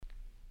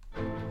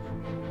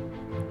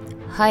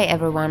Hi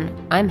everyone,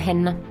 I'm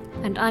Henna.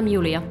 And I'm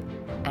Julia.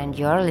 And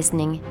you're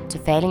listening to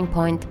Failing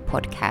Point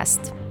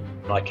podcast.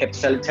 I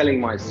kept telling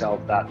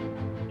myself that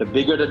the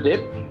bigger the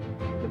dip,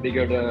 the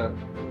bigger the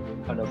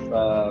kind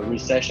of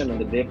recession and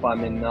the dip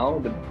I'm in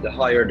now, the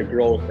higher the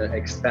growth, the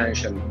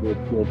expansion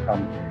will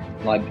come.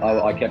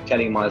 I kept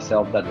telling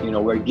myself that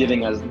we're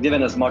given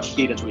as much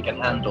heat as we can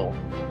handle.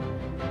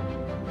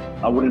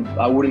 I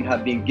wouldn't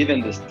have been given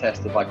this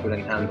test if I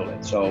couldn't handle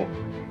it. So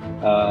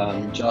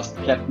just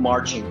kept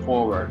marching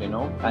forward, and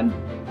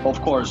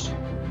of course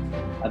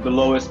at the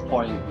lowest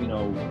point,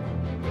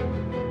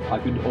 I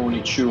could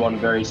only chew on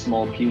very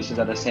small pieces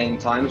at the same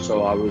time.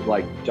 So I was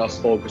like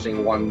just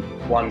focusing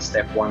one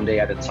step, one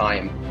day at a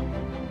time.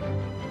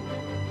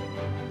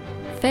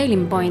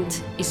 Failing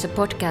Point is a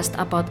podcast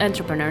about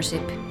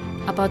entrepreneurship,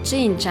 about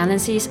seeing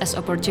challenges as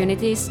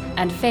opportunities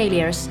and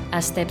failures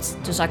as steps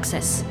to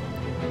success.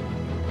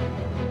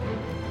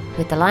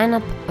 With a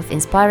lineup of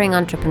inspiring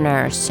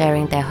entrepreneurs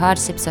sharing their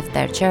hardships of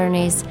their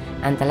journeys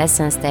and the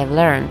lessons they've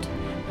learned,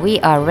 we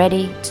are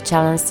ready to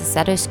challenge the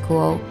status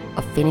quo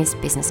of Finnish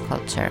business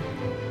culture.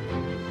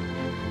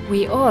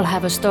 We all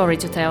have a story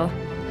to tell.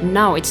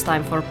 Now it's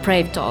time for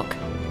Brave Talk.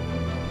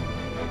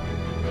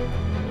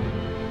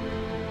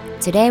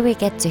 Today we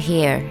get to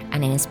hear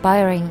an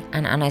inspiring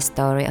and honest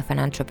story of an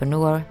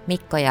entrepreneur,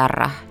 Mikko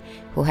Jarrah,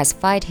 who has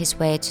fought his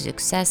way to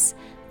success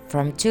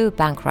from 2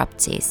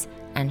 bankruptcies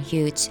and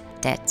huge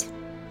debt.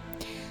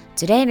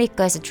 Today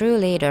Mikko is a true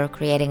leader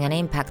creating an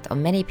impact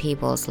on many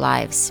people's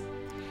lives.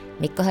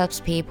 Mikko helps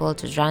people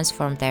to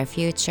transform their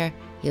future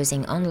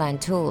using online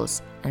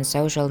tools and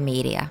social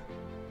media.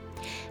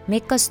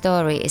 Mikko's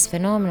story is a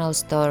phenomenal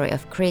story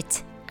of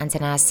grit and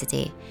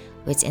tenacity,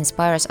 which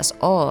inspires us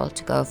all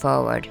to go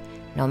forward,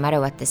 no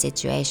matter what the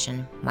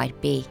situation might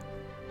be.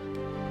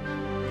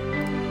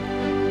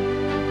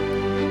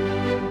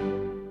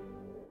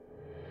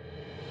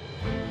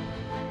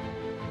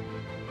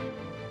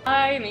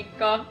 Hi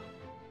Mikko.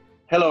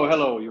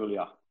 Hello,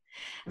 Julia.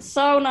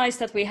 So nice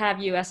that we have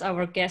you as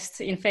our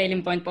guest in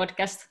Failing Point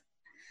podcast.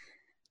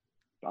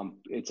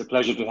 It's a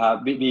pleasure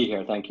to be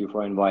here. Thank you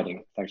for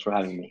inviting. Thanks for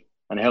having me.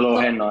 And hello,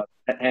 Henna.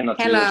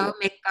 Hello,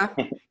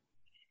 Mikko.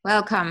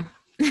 Welcome.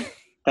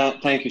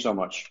 Thank you so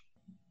much.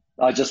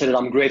 I just said that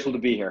I'm grateful to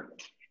be here.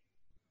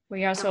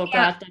 We are so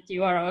glad that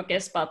you are our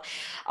guest. But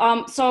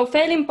so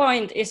Failing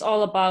Point is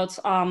all about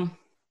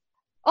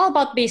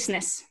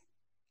business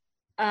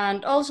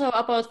and also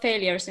about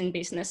failures in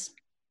business.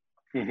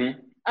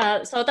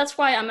 Mm-hmm. So that's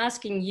why I'm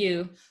asking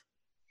you,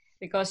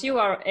 because you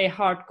are a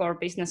hardcore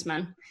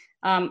businessman.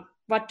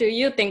 What do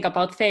you think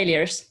about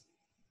failures?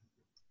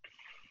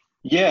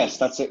 Yes,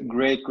 that's a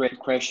great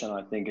question.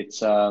 I think it's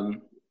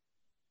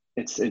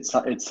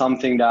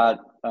something that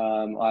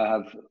I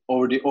have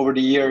over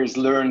the years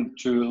learned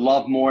to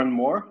love more and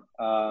more.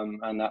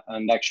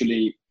 And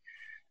actually,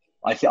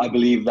 I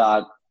believe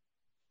that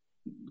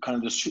kind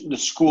of the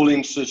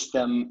schooling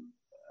system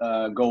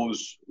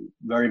goes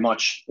very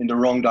much in the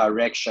wrong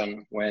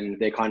direction when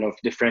they kind of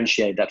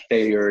differentiate that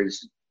failure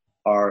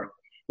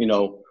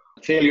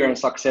and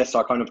success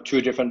are kind of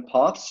 2 different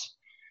paths,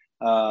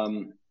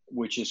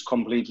 which is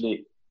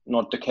completely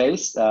not the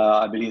case.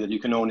 I believe that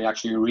you can only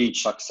actually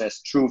reach success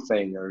through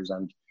failures,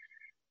 and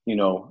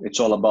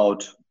it's all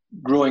about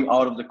growing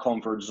out of the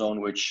comfort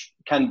zone, which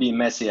can be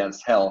messy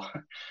as hell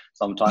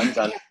sometimes,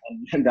 and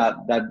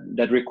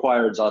that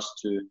requires us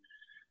to.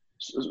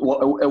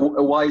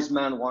 A wise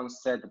man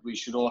once said that we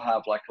should all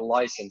have like a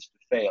license to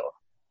fail,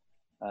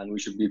 and we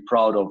should be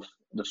proud of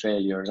the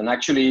failures. And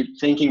actually,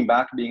 thinking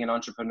back, being an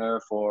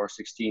entrepreneur for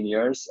 16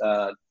 years,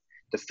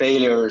 the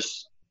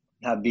failures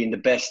have been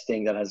the best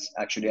thing that has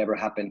actually ever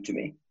happened to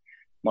me.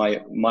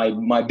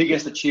 My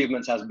biggest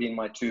achievements has been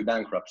my 2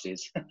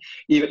 bankruptcies,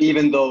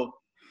 even though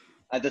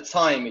at the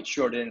time it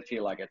sure didn't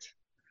feel like it.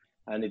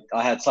 And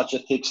I had such a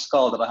thick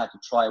skull that I had to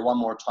try one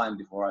more time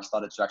before I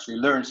started to actually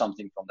learn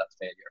something from that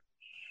failure.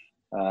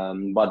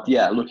 But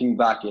yeah, looking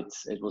back,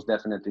 it was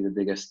definitely the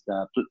biggest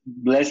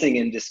blessing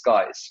in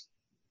disguise.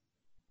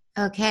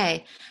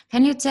 Okay.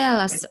 Can you tell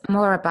us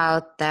more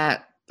about the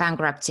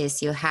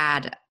bankruptcies you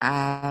had?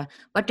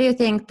 What do you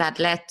think that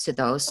led to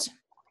those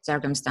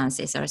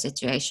circumstances or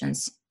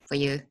situations for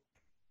you?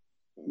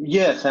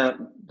 Yes,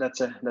 that's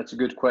a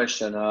good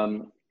question.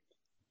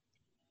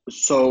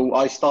 So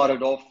I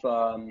started off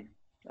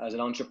as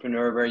an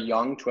entrepreneur very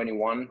young,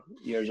 21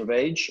 years of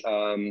age,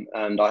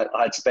 and I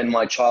had spent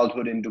my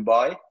childhood in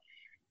Dubai.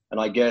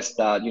 And I guess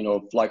that,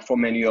 like for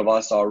many of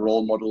us, our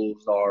role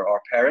models are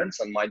our parents.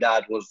 And my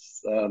dad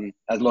was,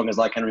 as long as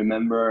I can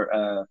remember,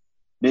 a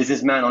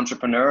businessman,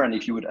 entrepreneur. And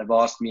if you would have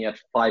asked me at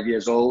 5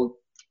 years old,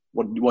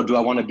 what do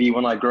I want to be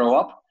when I grow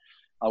up?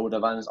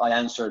 I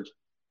answered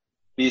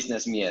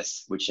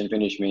businessmies, which in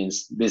Finnish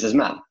means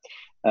businessman.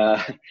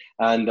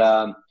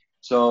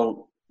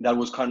 So that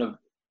was kind of,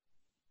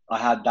 I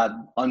had that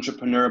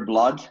entrepreneur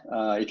blood,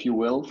 if you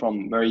will,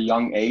 from very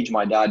young age.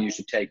 My dad used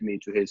to take me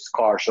to his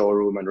car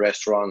showroom and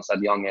restaurants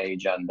at young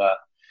age. And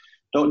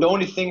the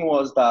only thing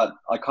was that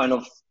I kind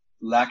of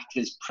lacked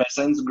his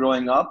presence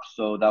growing up.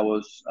 So that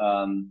was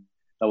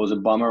that was a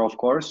bummer, of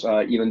course,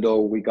 even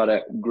though we got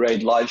a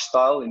great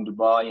lifestyle in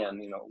Dubai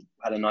and,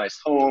 had a nice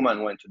home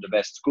and went to the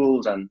best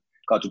schools and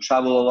got to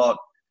travel a lot,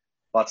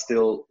 but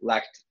still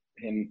lacked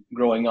him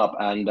growing up.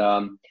 And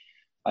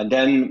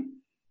then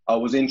I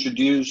was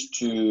introduced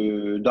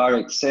to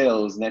direct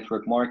sales,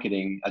 network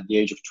marketing at the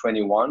age of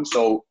 21.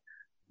 So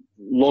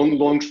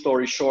long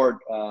story short,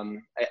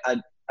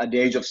 at the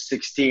age of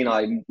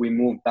 16, we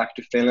moved back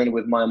to Finland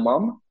with my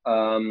mom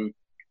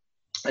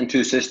and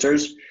two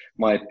sisters.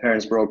 My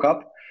parents broke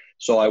up.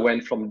 So I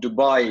went from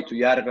Dubai to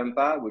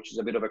Järvenpää, which is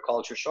a bit of a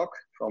culture shock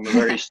from a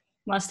very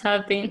must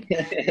have been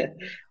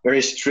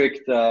very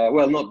strict,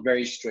 well, not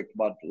very strict,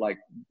 but like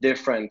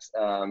different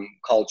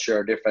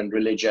culture, different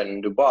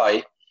religion,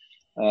 Dubai,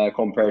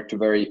 compared to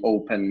very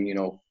open,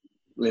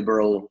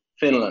 liberal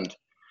Finland.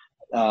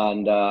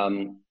 And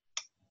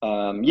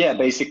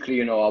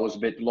basically, I was a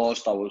bit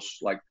lost. I was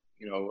like,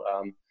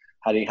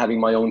 having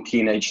my own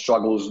teenage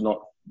struggles, not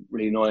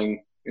really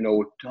knowing,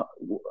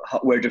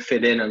 where to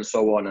fit in and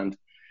so on, and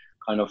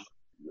kind of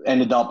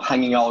ended up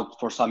hanging out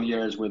for some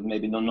years with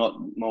maybe not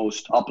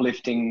most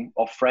uplifting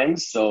of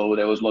friends. So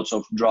there was lots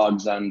of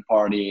drugs and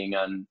partying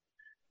and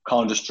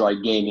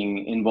Counter-Strike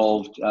gaming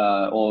involved,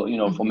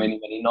 for many,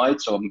 many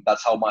nights. So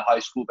that's how my high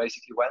school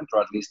basically went,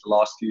 or at least the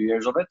last few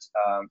years of it.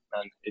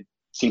 And it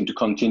seemed to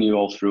continue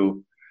all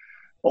through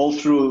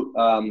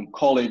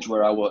college,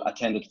 where I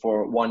attended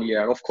for 1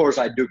 year. And of course,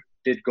 I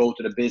did go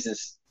to the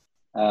business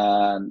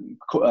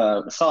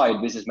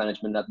side, business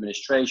management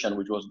administration,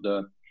 which was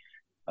the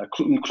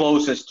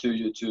closest to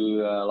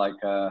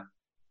like a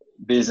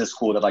business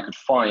school that I could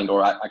find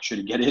or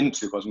actually get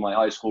into, because my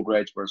high school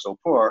grades were so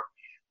poor.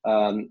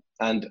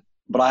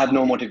 But I had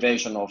no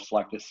motivation of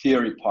like the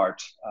theory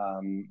part.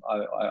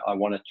 I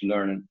wanted to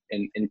learn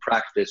in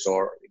practice,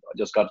 or I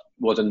just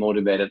wasn't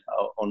motivated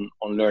on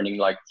learning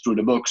like through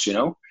the books,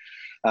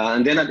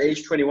 And then at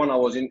age 21, I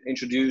was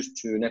introduced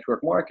to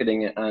network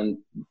marketing, and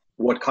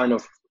what kind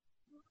of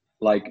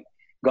like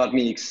got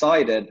me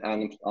excited,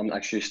 and I'm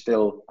actually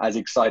still as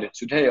excited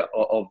today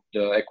of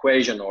the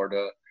equation, or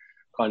the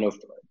kind of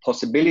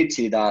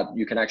possibility that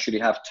you can actually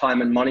have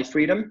time and money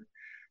freedom.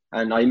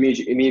 And I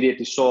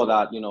immediately saw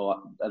that,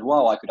 that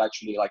wow, I could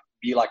actually like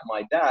be like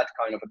my dad,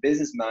 kind of a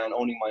businessman,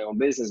 owning my own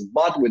business,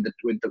 but with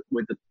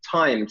the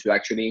time to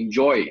actually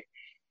enjoy,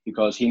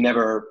 because he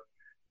never,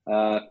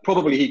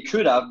 probably he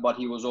could have, but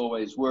he was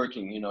always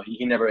working.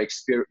 He never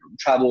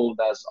traveled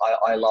as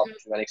I love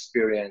to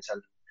experience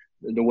and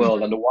the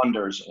world and the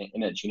wonders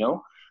in it,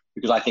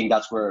 because I think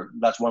that's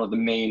one of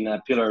the main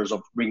pillars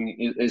of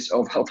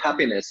of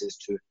happiness, is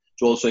to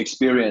also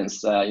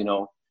experience,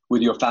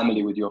 with your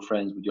family, with your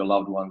friends, with your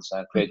loved ones,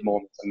 create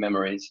moments and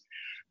memories.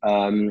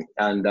 And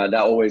that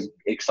always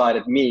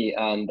excited me.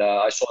 And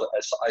I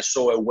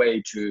saw a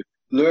way to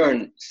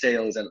learn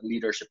sales and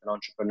leadership and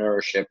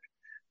entrepreneurship,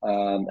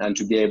 and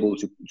to be able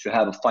to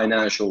have a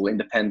financial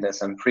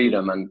independence and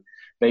freedom. And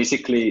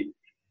basically,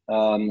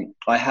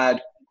 I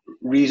had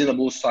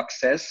reasonable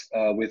success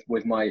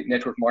with my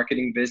network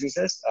marketing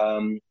businesses.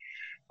 I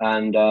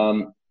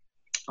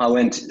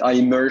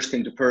immersed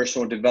into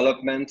personal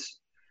development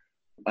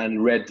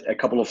and read a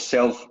couple of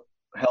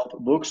self-help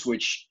books,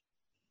 which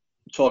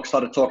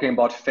started talking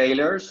about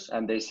failures.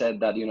 And they said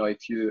that,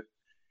 if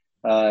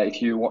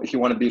you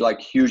want to be like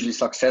hugely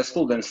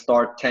successful, then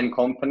start 10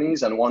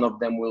 companies and one of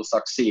them will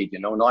succeed.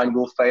 9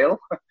 will fail,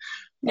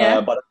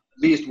 but at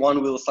least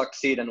one will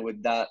succeed. And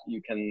with that, you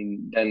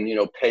can then,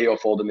 pay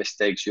off all the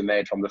mistakes you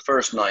made from the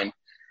first 9.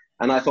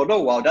 And I thought,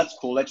 oh, wow, that's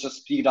cool. Let's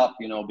just speed up,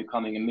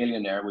 becoming a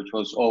millionaire, which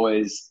was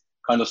always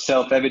kind of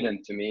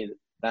self-evident to me,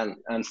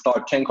 and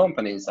start 10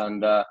 companies.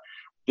 And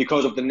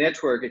because of the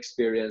network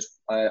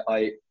experience,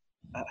 I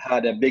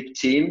had a big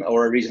team,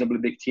 or a reasonably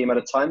big team at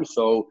a time.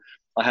 So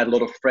I had a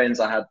lot of friends.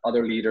 I had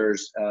other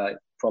leaders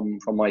from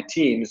my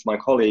teams, my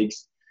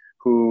colleagues,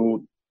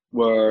 who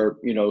were,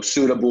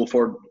 suitable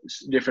for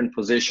different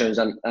positions.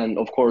 And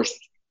of course,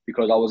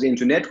 because I was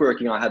into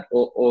networking, I had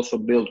also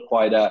built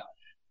quite a,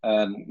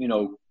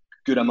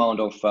 good amount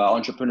of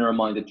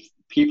entrepreneur-minded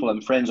people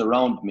and friends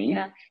around me.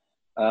 Yeah.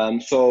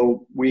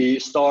 So we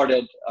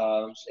started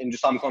into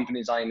some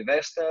companies I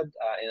invested,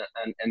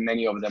 and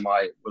many of them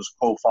I was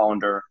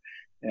co-founder.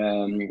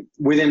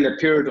 Within the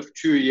period of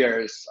 2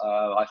 years,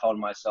 I found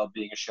myself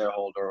being a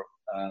shareholder,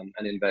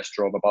 an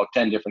investor of about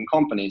 10 different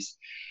companies.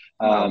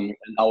 And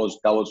I was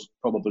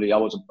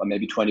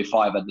maybe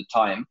 25 at the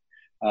time.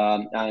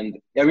 And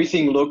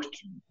everything looked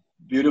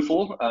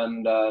beautiful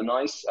and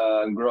nice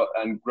and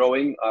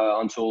growing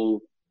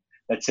until,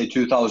 let's say,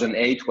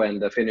 2008, when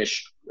the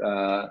Finnish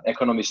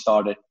economy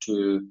started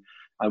to,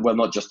 well,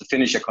 not just the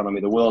Finnish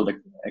economy, the world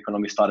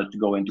economy started to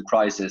go into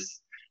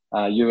crisis.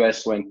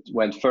 US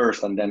went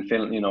first, and then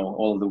Finland,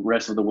 all the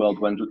rest of the world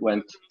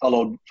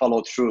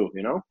followed through.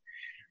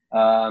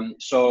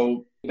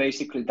 So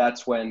basically,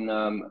 that's when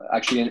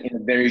actually in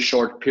a very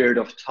short period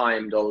of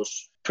time,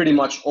 those pretty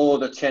much all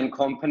the 10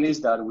 companies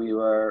that we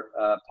were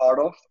part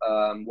of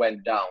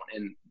went down.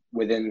 And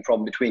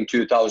from between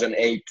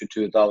 2008 to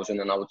 2000,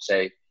 and I would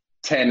say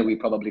 10, we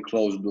probably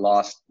closed the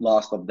last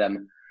of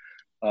them.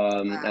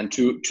 and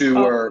two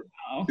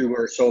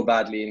were so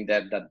badly in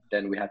debt that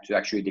then we had to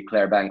actually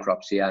declare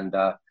bankruptcy. And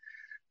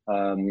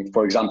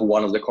for example,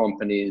 one of the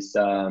companies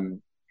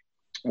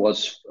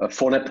was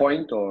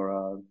Phonepoint,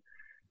 or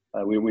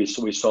we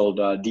sold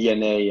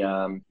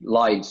DNA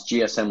lines,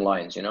 GSM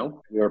lines.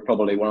 We were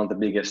probably one of the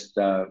biggest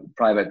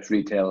private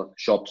retail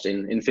shops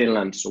in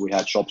Finland. So we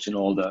had shops in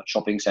all the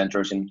shopping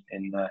centers in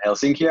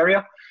Helsinki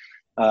area.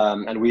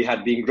 And we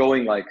had been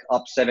growing like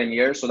up 7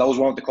 years. So that was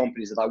one of the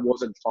companies that I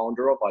wasn't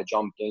founder of. I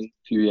jumped in a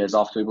few years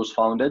after it was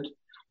founded.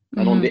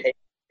 And on the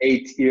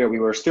eighth year, we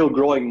were still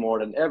growing more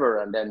than ever.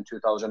 And then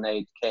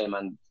 2008 came,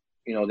 and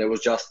there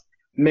was just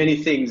many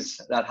things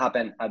that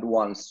happened at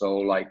once. So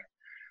like,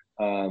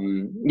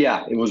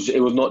 it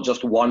was not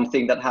just one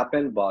thing that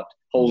happened, but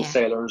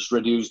wholesalers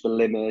reduced the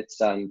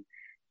limits, and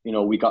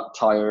we got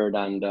tired,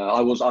 and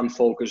I was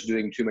unfocused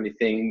doing too many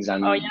things.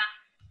 And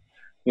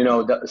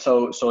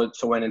so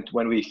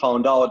when we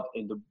found out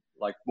in the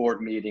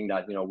board meeting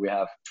that we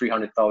have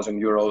 300,000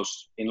 euros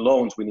in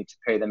loans, we need to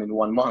pay them in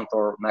 1 month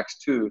or max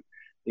 2.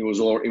 It was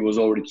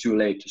already too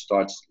late to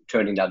start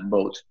turning that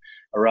boat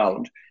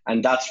around.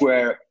 And that's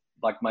where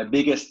my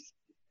biggest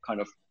kind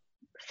of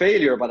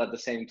failure, but at the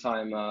same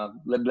time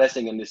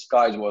blessing in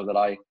disguise, was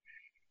that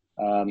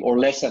or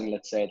lesson,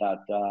 let's say, that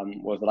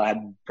was that I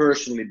had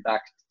personally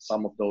backed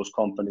some of those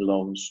company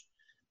loans.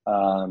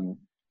 And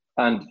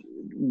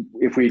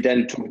if we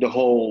then took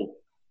all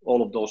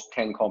of those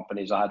 10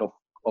 companies, I had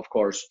of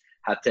course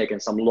had taken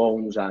some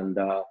loans, and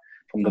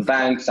from the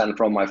banks and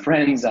from my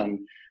friends and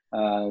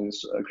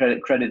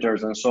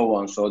creditors and so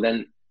on. So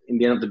then in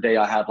the end of the day,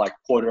 I had like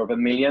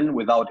 $250,000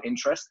 without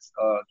interest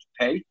to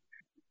pay,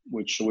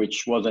 which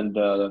wasn't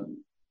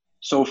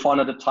so fun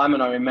at the time.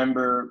 And I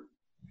remember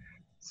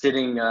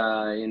sitting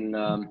in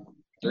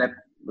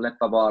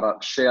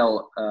Leppävaara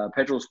Shell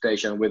petrol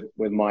station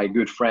with my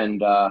good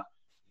friend,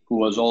 who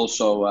was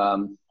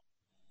also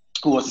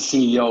who was the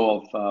CEO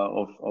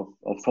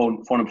of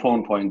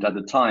Phonepoint at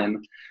the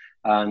time,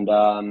 and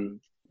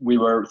we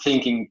were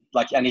thinking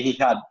and he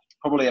had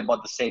probably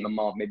about the same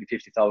amount, maybe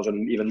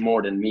 50,000, even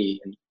more than me,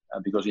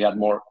 because he had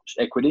more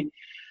equity.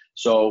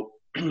 So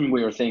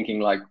we were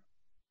thinking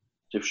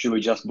should we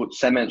just put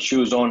cement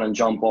shoes on and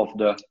jump off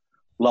the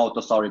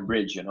Lauttasaari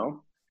bridge,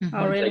 Oh,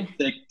 really?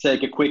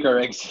 take a quicker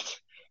exit,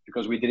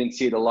 because we didn't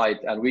see the light,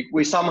 and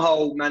we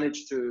somehow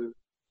managed to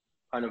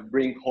kind of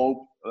bring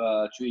hope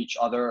to each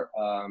other,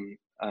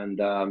 and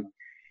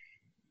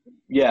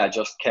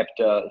just kept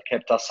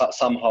us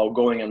somehow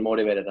going and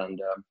motivated.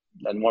 And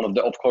one of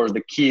the, of course,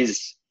 the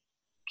keys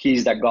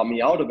that got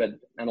me out of it,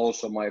 and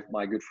also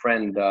my good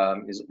friend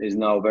is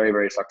now very,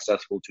 very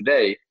successful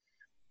today,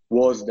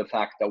 was the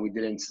fact that we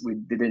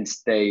didn't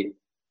stay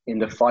in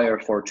the fire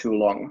for too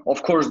long.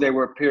 Of course, there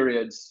were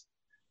periods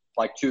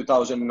like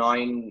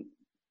 2009.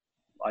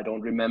 I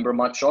don't remember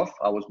much of.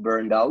 I was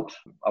burned out.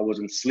 I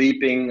wasn't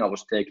sleeping. I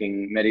was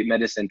taking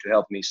medicine to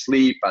help me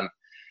sleep, and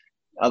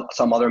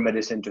some other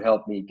medicine to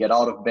help me get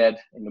out of bed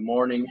in the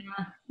morning.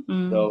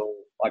 So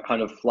I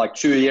kind of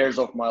 2 years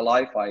of my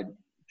life,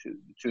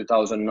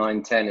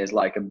 2009-10 is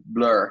like a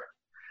blur.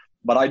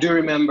 But I do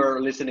remember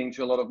listening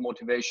to a lot of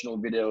motivational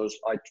videos.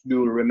 I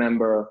do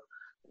remember,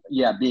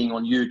 being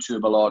on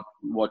YouTube a lot,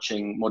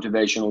 watching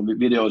motivational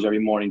videos every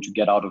morning to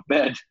get out of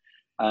bed,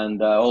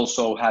 and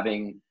also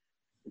having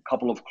a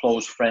couple of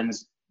close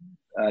friends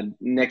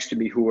next to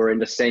me who were in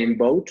the same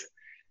boat,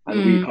 and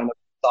we kind of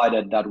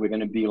decided that we're going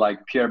to be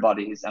like peer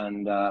buddies,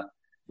 and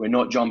we're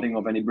not jumping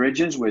off any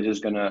bridges. We're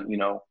just going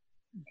to,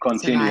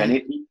 continue.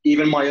 And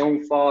even my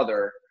own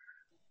father,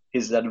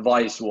 his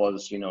advice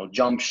was,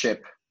 jump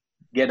ship,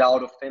 get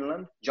out of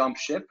Finland, jump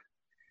ship,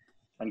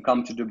 and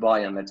come to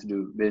Dubai and let's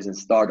do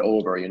business, start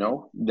over.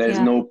 There's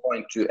no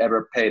point to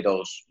ever pay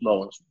those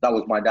loans. That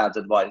was my dad's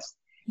advice.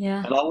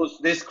 Yeah. And I was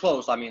this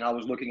close. I mean, I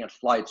was looking at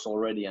flights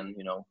already, and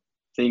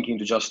thinking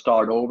to just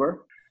start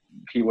over.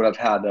 He would have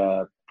had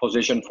a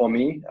position for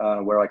me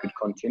where I could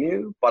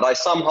continue, but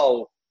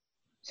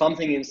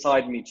something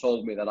inside me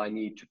told me that I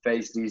need to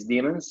face these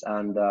demons,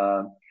 and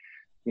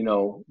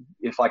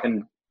if I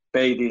can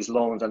pay these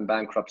loans and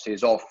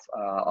bankruptcies off,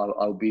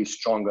 I'll be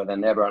stronger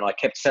than ever. And I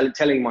kept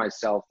telling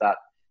myself that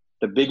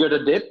the bigger the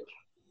dip,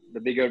 the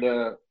bigger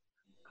the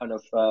kind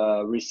of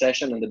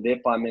recession and the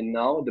dip I'm in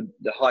now,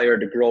 the higher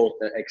the growth,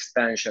 the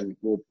expansion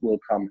will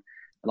come.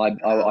 And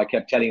I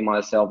kept telling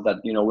myself that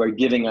we're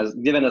given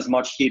as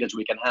much heat as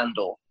we can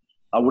handle.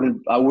 I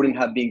wouldn't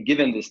have been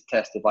given this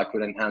test if I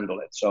couldn't handle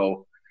it.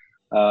 So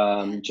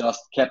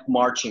just kept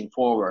marching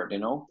forward,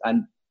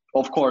 and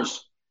of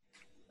course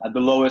at the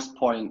lowest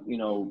point,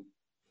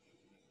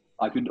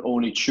 I could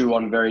only chew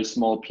on very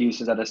small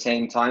pieces at the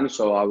same time.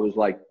 So I was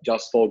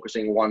just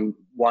focusing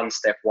one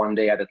step, one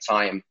day at a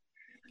time,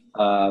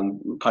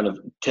 kind of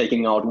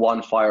taking out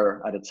one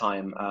fire at a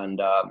time. And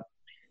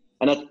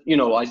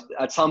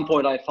at some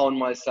point I found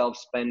myself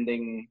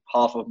spending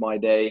half of my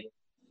day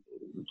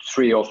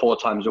 3 or 4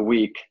 times a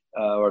week,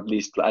 or at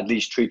least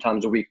 3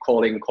 times a week,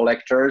 calling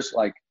collectors,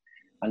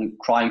 and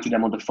crying to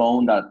them on the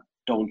phone that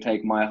don't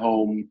take my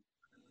home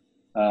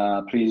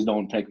Please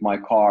don't take my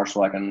car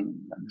so I can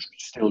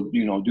still,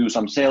 do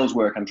some sales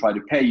work and try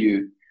to pay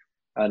you.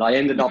 And I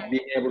ended up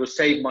being able to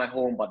save my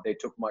home, but they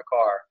took my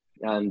car.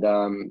 And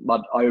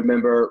but I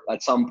remember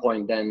at some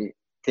point then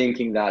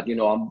thinking that,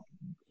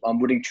 I'm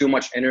putting too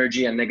much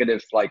energy and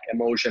negative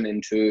emotion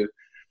into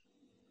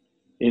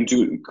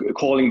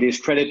calling these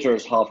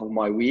creditors half of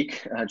my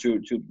week,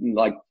 to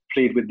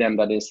plead with them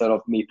that instead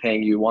of me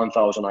paying you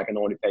 1,000, I can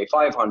only pay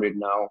 500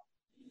 now.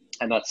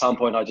 And at some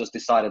point I just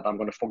decided I'm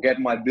going to forget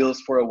my bills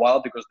for a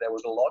while, because there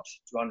was a lot,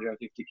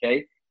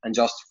 250K, and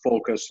just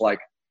focus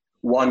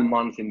 1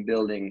 month in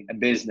building a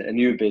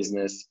new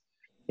business,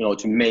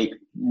 to make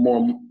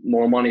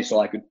more money so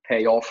I could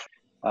pay off.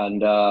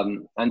 And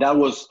that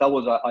was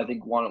I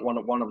think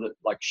one of the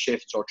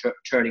shifts or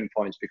turning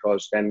points,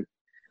 because then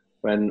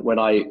when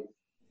I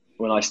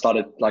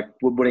started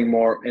putting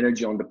more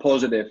energy on the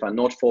positive and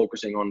not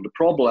focusing on the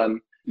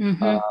problem,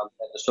 the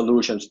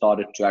solution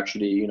started to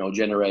actually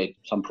generate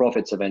some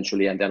profits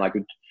eventually. And then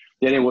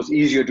then it was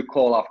easier to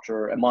call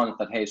after a month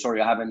that, hey,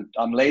 sorry,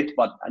 I'm late,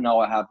 but now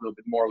I have a little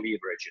bit more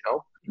leverage,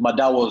 But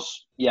that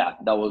was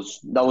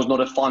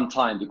not a fun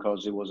time,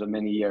 because it was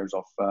many years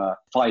of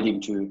fighting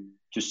to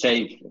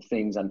save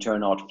things and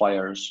turn out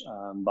fires.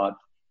 But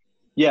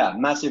yeah,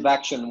 massive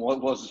action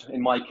was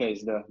in my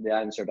case the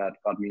answer that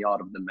got me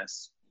out of the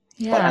mess.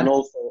 Yeah. But,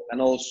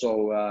 and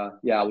also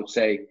I would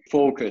say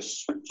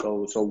focus.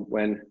 So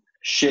when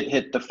shit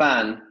hit the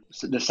fan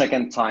the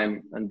second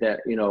time, and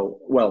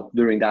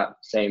during that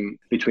same,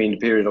 between the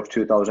period of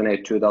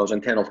 2008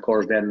 2010, of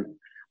course, then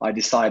I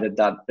decided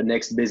that the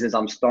next business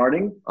I'm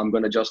starting, I'm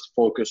going to just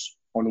focus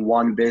on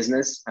one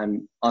business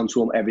and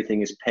until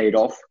everything is paid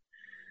off,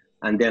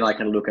 and then I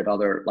can look at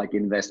other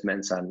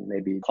investments and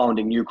maybe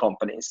founding new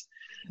companies.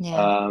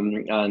 Yeah.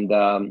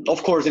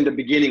 Of course, in the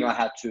beginning, I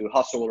had to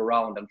hustle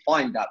around and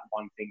find that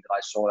one thing that I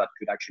saw that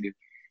could actually,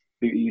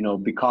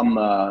 become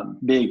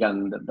big,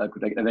 and that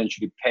could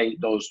eventually pay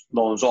those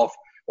loans off.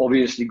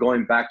 Obviously,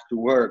 going back to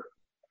work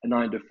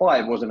 9 to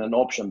 5 wasn't an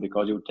option,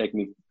 because it would take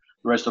me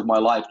the rest of my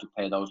life to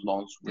pay those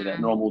loans with a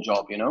normal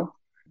job,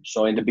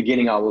 So in the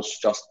beginning, I was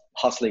just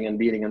hustling and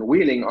beating and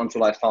wheeling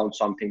until I found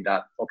something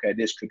that, okay,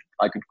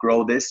 I could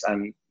grow this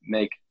and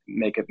make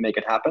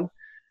it happen.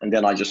 And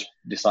then I just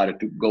decided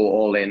to go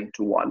all in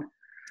to one.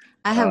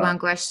 I have one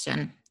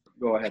question.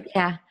 Go ahead.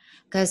 Yeah,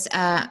 because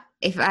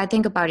if I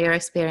think about your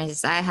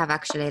experiences, I have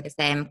actually the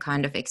same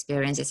kind of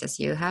experiences as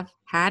you have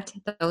had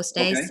those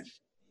days. Okay.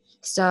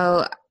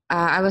 So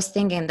I was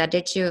thinking that,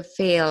 did you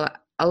feel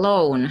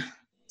alone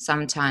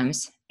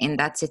sometimes in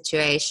that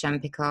situation,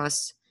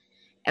 because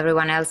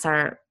everyone else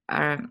are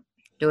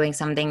doing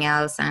something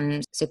else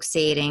and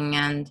succeeding?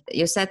 And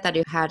you said that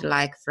you had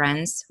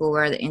friends who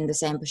were in the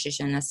same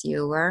position as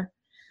you were,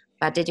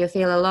 but did you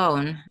feel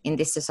alone in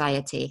this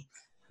society?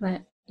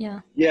 Right.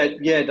 Yeah.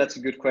 Yeah, that's a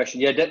good question.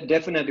 Yeah,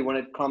 definitely. When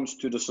it comes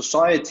to the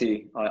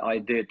society, I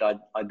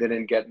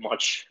didn't get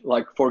much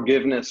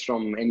forgiveness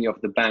from any of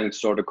the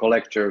banks or the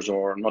collectors,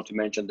 or not to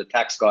mention the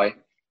tax guy.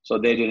 So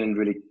they didn't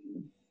really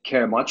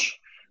care much.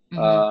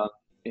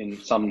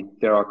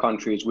 There are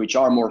countries which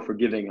are more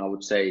forgiving, I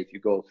would say, if you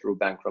go through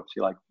bankruptcy,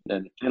 like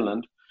in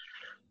Finland.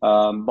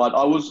 But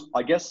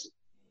I guess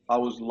I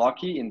was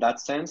lucky in that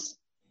sense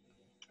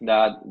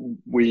that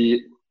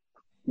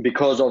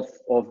because of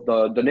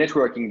the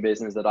networking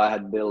business that I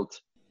had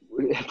built,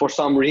 for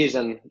some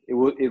reason,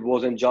 it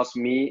wasn't just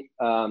me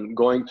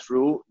going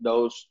through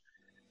those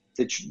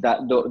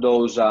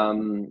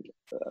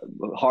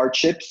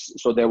hardships.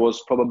 So there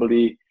was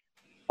probably,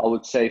 I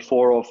would say,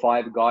 4 or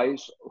 5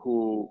 guys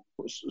who,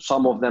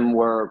 some of them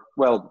were,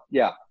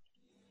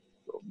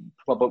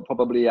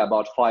 probably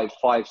about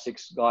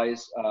 5-6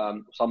 guys.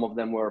 Some of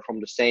them were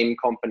from the same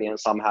company, and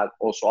some had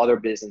also other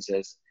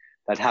businesses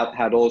that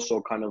had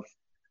also kind of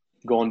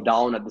gone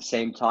down at the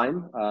same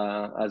time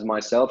as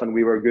myself, and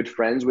we were good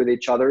friends with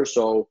each other.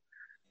 So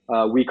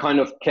we kind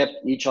of kept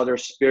each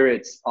other's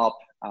spirits up,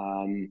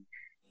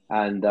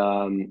 and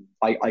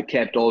I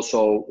kept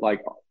also I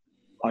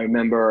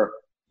remember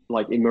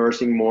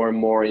immersing more and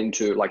more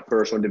into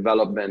personal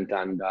development,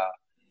 and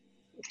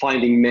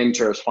finding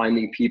mentors,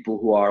 finding people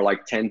who are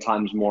 10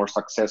 times more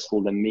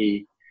successful than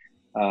me,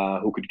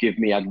 who could give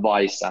me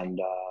advice, and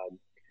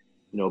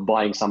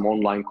buying some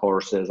online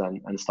courses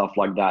and stuff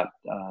like that,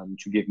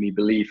 to give me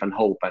belief and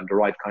hope and the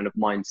right kind of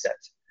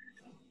mindset,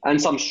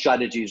 and some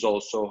strategies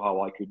also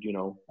how I could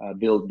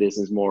build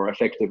business more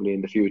effectively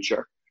in the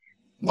future.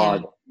 Yeah.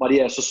 But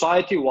yeah,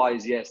 society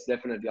wise, yes,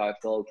 definitely I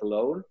felt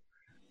alone.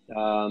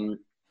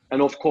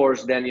 And of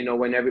course, then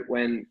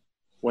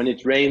when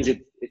it rains,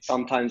 it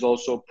sometimes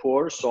also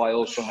pours. So I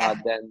also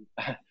had then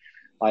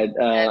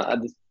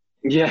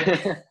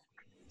yeah.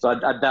 So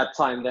at that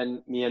time,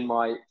 then me and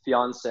my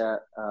fiance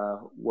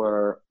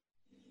were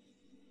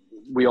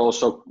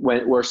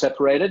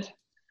separated,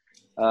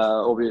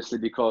 obviously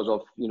because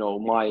of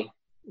the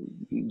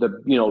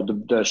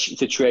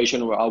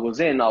situation where I was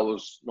in. I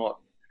was not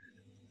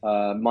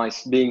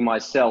being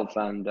myself,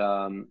 and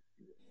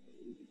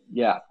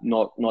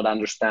not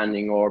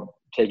understanding or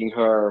taking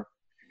her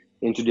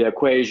into the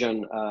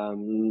equation,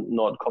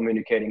 not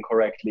communicating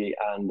correctly,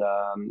 and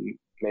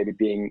maybe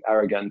being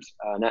arrogant,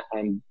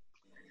 and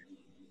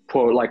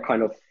pour, like,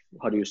 kind of,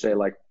 how do you say,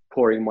 like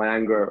pouring my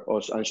anger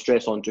and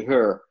stress onto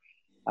her,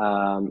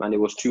 and it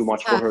was too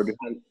much for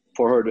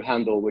her to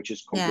handle, which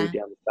is completely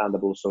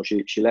understandable. So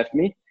she left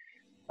me,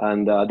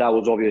 and that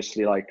was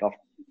obviously like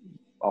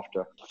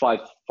after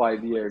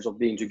five years of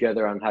being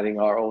together and having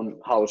our own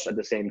house at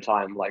the same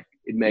time, like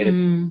it made it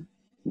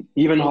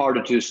even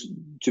harder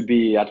to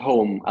be at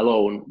home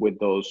alone with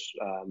those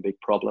big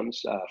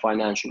problems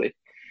financially.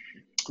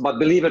 But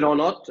believe it or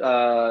not,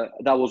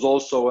 that was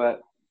also a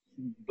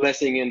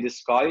blessing in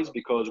disguise,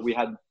 because we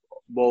had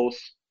both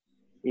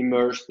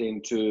immersed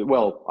into,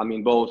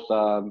 both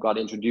got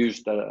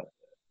introduced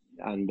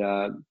and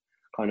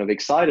kind of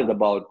excited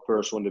about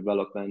personal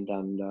development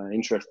and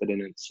interested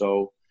in it.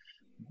 So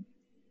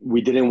we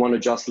didn't want to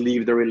just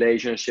leave the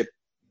relationship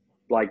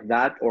like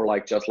that, or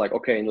like just like,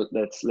 okay,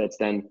 let's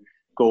then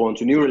go on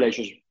to new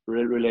relationships.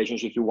 We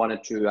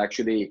wanted to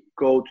actually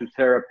go to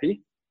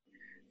therapy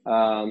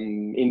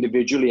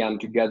individually and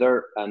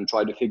together, and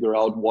try to figure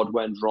out what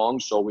went wrong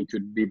so we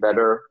could be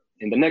better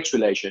in the next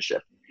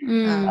relationship.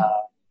 And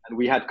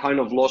we had kind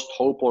of lost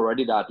hope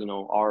already that,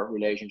 our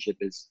relationship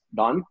is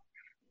done.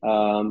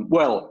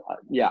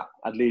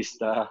 At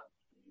least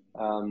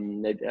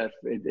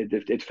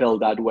it felt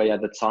that way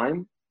at the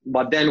time.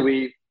 But then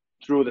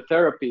through the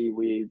therapy,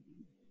 we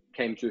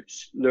came to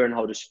learn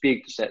how to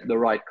speak the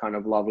right kind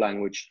of love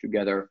language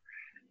together.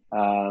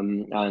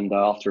 And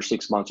after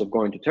 6 months of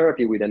going to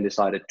therapy, we then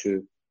decided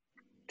to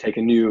take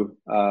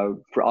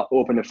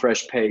open a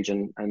fresh page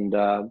and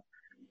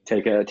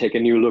take a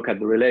new look at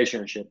the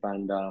relationship.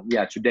 And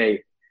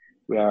today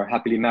we are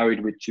happily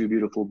married with 2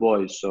 beautiful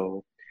boys.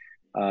 So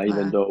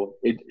even though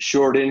it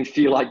sure didn't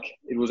feel like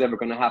it was ever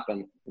going to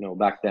happen,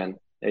 back then,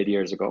 8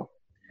 years ago.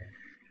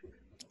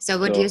 So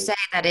would you say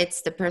that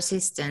it's the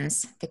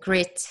persistence, the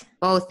grit,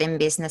 both in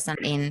business and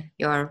in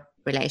your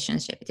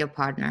relationship with your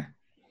partner?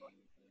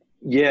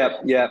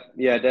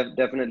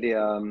 Definitely.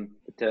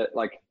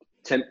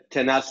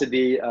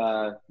 Tenacity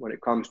when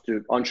it comes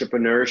to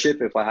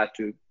entrepreneurship. If I had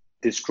to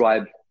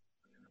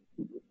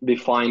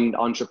define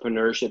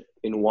entrepreneurship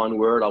in one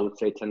word, I would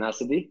say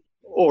tenacity.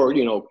 Or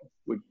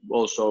with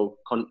also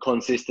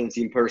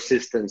consistency and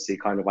persistency.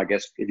 Kind of, I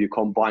guess, if you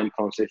combine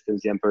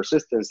consistency and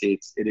persistency,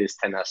 it is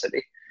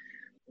tenacity.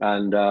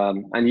 And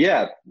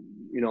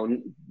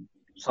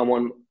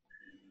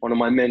one of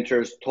my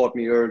mentors taught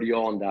me early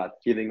on that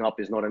giving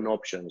up is not an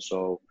option.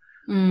 So,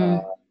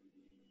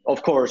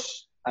 of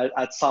course,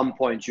 at some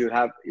point you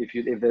have,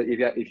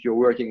 if you're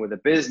working with a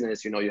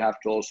business, you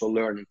have to also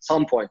learn at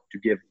some point to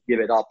give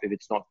it up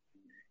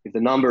if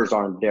the numbers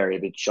aren't there,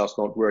 if it's just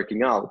not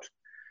working out.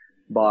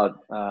 But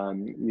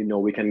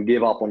we can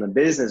give up on a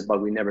business, but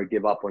we never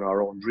give up on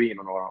our own dream,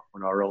 on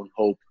our own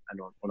hope,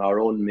 and on our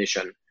own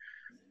mission.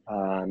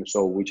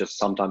 So we just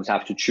sometimes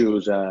have to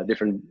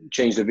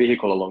change the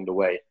vehicle along the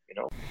way,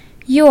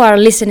 You are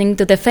listening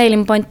to the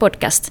Failing Point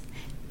podcast.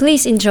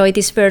 Please enjoy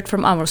this word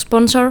from our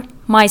sponsor,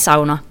 My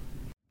Sauna.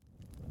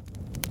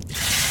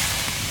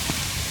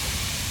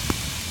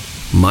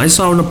 My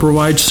Sauna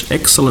provides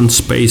excellent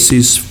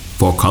spaces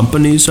for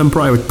companies and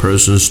private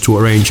persons to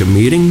arrange a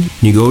meeting,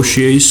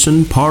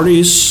 negotiation,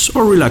 parties,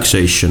 or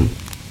relaxation.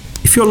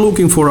 If you're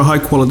looking for a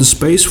high-quality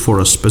space for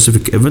a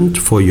specific event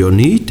for your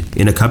need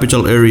in a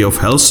capital area of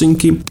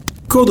Helsinki,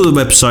 go to the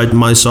website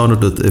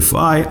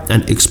mysauna.fi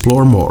and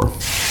explore more.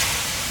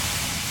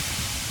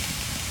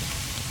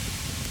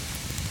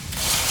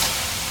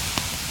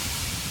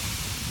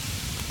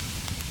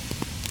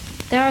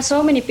 There are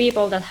so many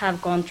people that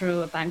have gone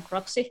through a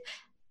bankruptcy,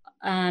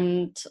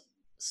 and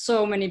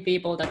so many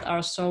people that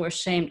are so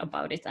ashamed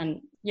about it,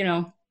 and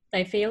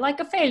they feel like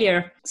a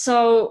failure.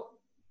 So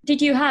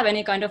did you have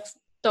any kind of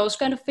those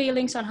kind of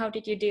feelings, and how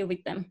did you deal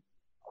with them?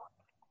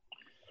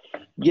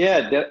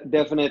 Yeah,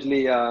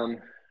 definitely.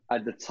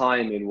 At the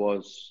time it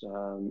was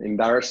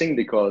embarrassing,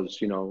 because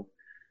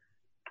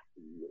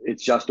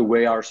it's just the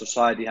way our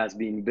society has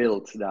been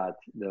built, that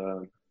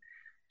the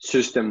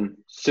system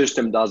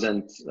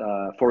doesn't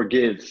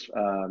forgive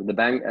the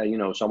bank.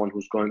 Someone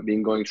who's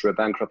been going through a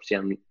bankruptcy,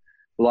 and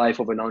life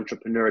of an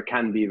entrepreneur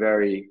can be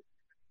very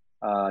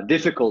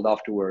difficult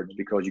afterwards,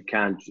 because you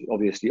can't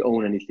obviously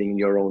own anything in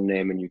your own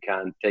name, and you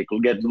can't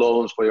get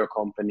loans for your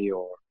company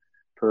or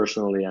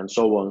personally, and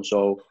so on.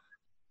 So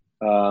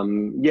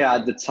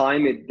at the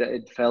time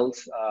it felt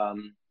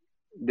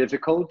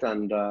difficult,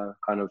 and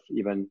kind of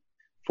even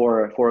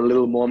for a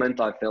little moment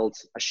I felt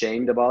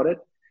ashamed about it.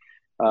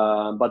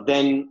 But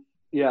then,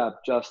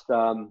 just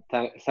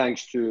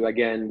thanks to,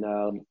 again,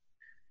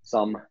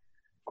 some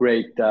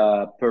great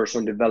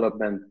personal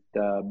development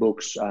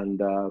books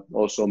and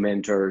also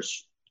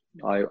mentors,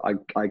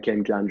 I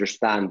came to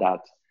understand that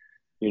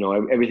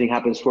everything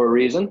happens for a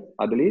reason,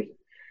 I believe,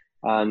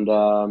 and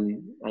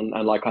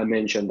like I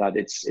mentioned, that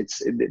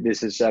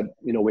this is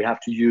we have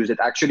to use it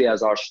actually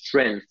as our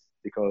strength,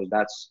 because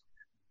that's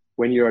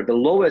when you're at the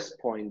lowest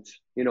point.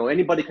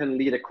 Anybody can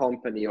lead a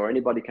company, or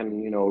anybody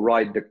can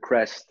ride the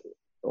crest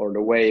or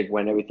the wave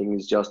when everything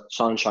is just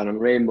sunshine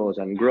and rainbows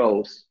and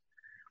growth.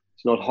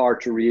 It's not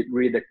hard to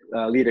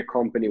lead a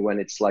company when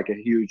it's like a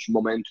huge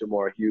momentum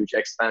or a huge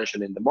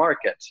expansion in the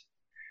market.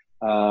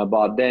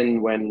 But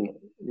then when,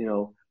 you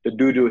know, the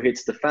doo-doo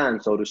hits the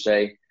fan, so to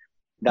say,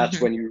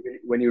 that's when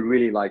you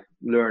really like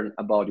learn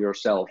about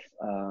yourself.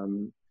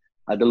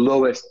 At the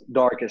lowest,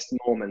 darkest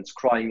moments,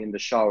 crying in the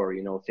shower,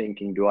 you know,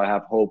 thinking, do I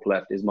have hope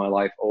left? Is my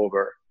life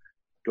over?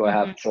 Do I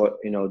have,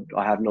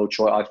 I have no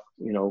choice. I've,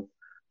 you know,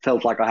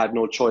 felt like I had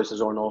no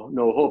choices or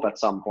no hope at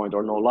some point,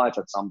 or no life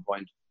at some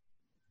point.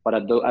 But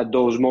at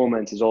those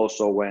moments is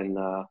also when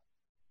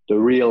the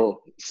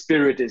real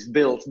spirit is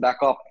built back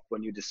up,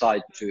 when you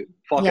decide to,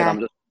 fuck it, I'm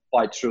just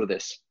fight through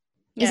this.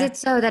 Is it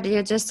so that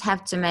you just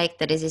have to make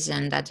the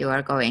decision that you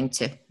are going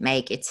to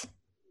make it?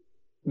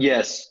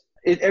 Yes,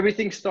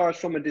 everything starts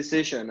from a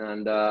decision,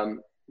 and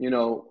you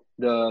know,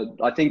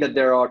 I think that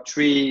there are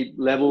 3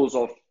 levels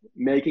of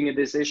making a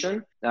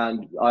decision,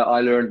 and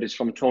I learned this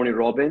from Tony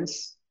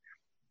Robbins.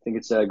 I think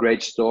it's a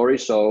great story.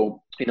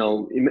 So, you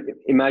know,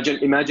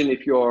 imagine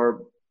if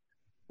you're,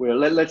 well,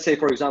 let's say,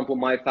 for example,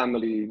 my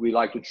family, we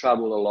like to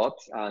travel a lot,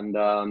 and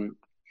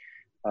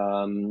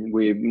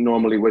we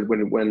normally,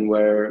 when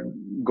we're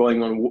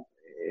going on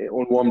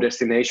warm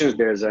destinations,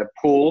 there's a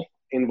pool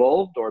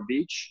involved or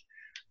beach.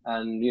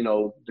 And, you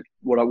know,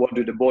 what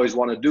do the boys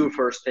want to do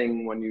first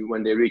thing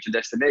when they reach a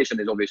destination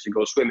is obviously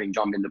go swimming,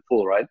 jump in the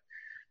pool, right?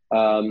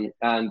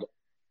 And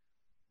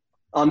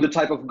I'm the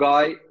type of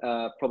guy,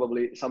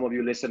 probably some of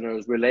you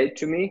listeners relate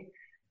to me,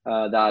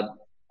 that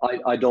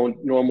I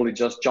don't normally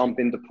just jump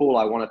in the pool.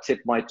 I want to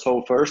tip my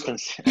toe first and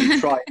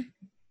try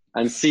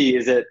and see,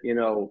 is it, you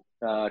know,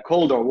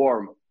 cold or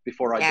warm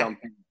before I jump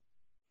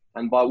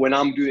in. But when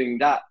I'm doing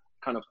that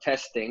kind of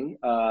testing,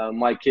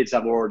 my kids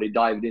have already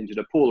dived into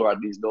the pool, or at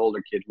least the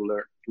older kid who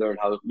learned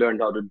how to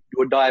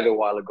do a dive a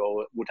while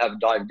ago would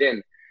have dived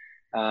in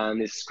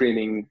and is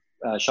screaming,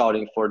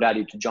 shouting for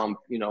daddy to jump,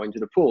 you know, into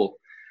the pool.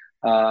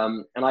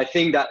 And I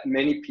think that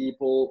many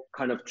people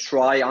kind of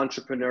try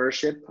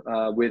entrepreneurship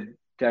with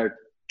their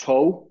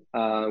toe,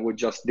 with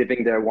just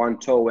dipping their one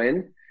toe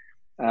in,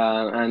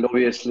 and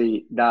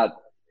obviously that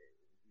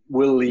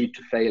will lead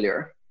to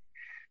failure.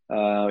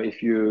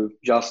 If you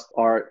just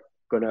are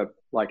gonna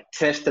like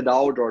test it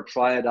out or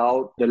try it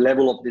out, the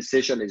level of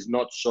decision is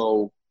not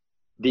so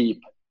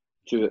deep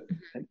to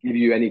give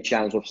you any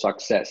chance of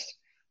success.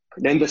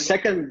 Then the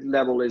second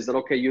level is that,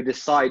 okay, you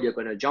decide you're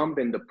gonna jump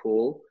in the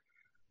pool,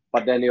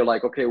 but then you're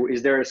like, okay,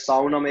 is there a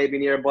sauna maybe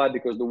nearby?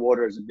 Because the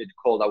water is a bit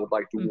cold. I would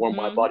like to warm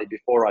my body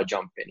before I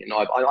jump in. You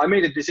know, I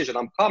made a decision.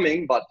 I'm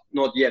coming, but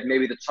not yet.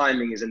 Maybe the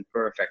timing isn't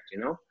perfect, you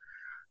know?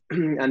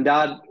 And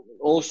that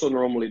also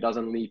normally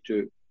doesn't lead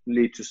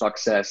to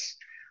success.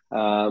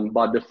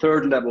 But the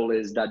third level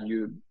is that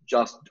you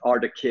just are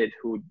the kid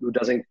who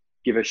doesn't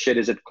give a shit.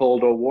 Is it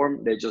cold or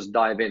warm? They just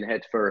dive in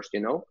head first,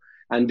 you know?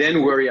 And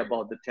then worry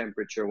about the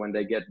temperature when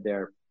they get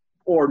there,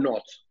 or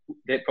not.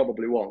 They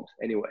probably won't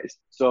anyways.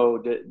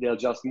 So they'll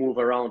just move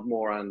around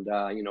more and,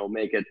 you know,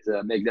 make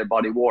their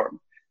body warm,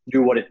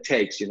 do what it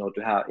takes, you know,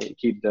 to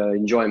keep the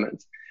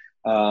enjoyment.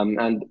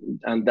 And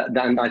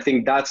I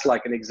think that's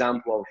like an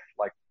example of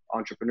like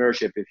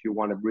entrepreneurship. If you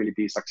want to really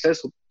be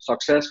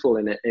successful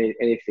in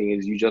anything,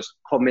 is you just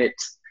commit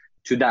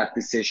to that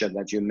decision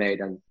that you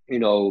made. And, you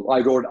know, I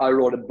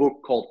wrote a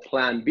book called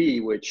Plan B,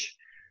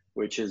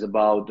 which is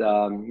about,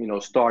 you know,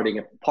 starting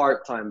a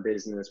part-time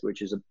business,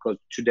 which is because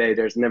today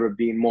there's never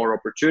been more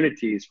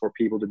opportunities for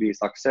people to be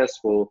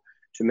successful,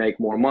 to make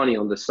more money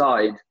on the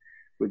side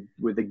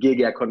with the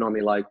gig economy,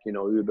 like, you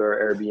know,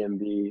 Uber,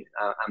 Airbnb,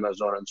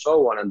 Amazon, and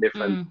so on, and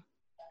different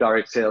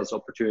direct sales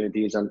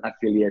opportunities and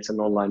affiliates and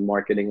online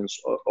marketing and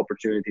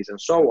opportunities and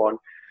so on.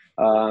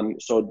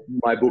 So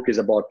my book is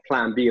about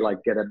Plan B,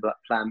 like get a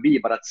Plan B.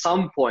 But at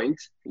some point,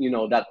 you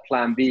know, that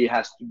Plan B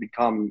has to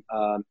become,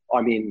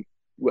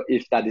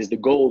 if that is the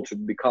goal, to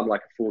become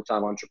like a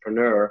full-time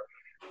entrepreneur,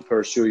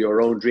 pursue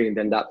your own dream,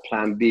 then that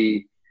Plan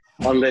B,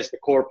 unless the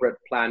corporate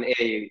Plan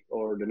A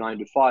or the 9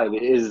 to 5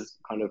 is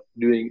kind of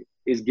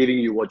is giving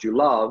you what you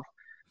love,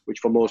 which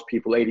for most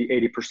people,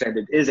 80%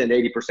 it isn't.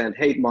 80%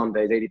 hate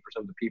Mondays, 80%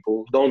 of the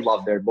people don't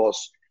love their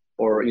boss,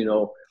 or, you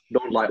know,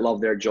 don't love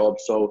their job.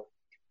 So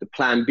the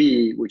Plan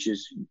B, which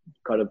is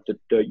kind of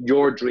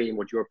your dream,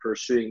 what you're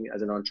pursuing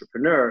as an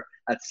entrepreneur,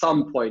 at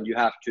some point you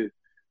have to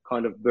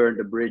kind of burn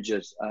the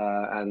bridges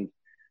and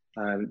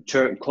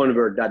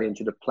convert that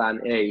into the Plan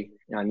A,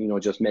 and, you know,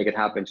 just make it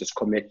happen. Just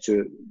commit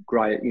to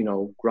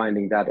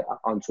grinding that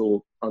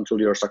until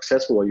you're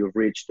successful or you've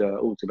reached the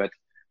ultimate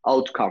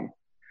outcome,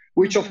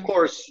 which of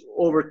course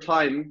over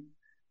time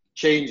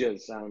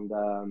changes. And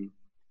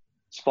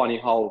it's funny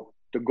how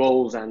the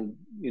goals and,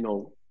 you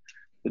know,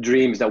 the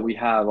dreams that we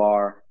have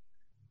are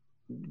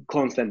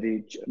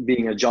constantly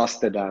being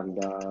adjusted, and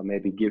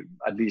maybe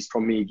at least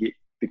for me,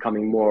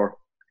 becoming more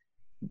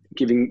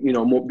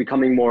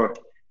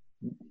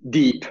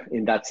deep,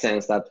 in that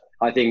sense that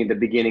I think in the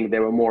beginning they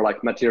were more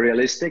like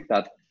materialistic,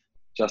 that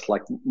just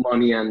like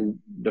money and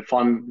the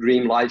fun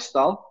dream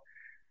lifestyle,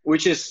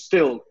 which is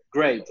still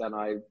great. And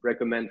I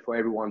recommend for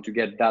everyone to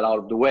get that out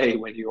of the way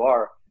when you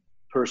are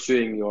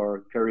pursuing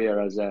your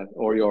career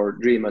or your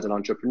dream as an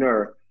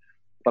entrepreneur.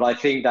 But I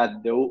think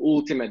that the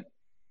ultimate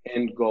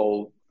end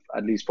goal,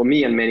 at least for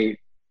me and many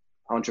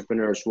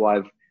entrepreneurs who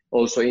I've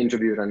also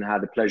interviewed and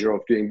had the pleasure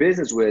of doing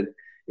business with,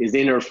 is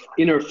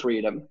inner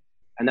freedom.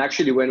 And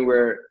actually, when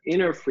we're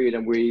inner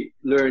freedom, we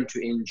learn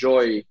to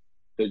enjoy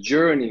the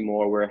journey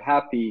more. We're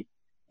happy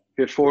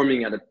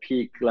performing at a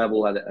peak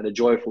level, at a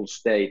joyful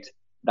state.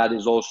 That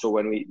is also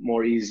when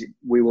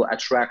we will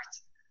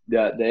attract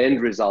the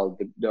end result,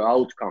 the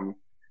outcome,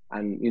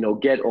 and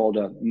get all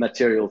the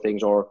material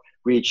things or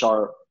reach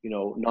our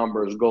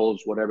numbers,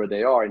 goals, whatever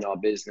they are in our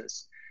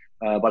business.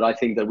 But I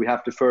think that we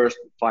have to first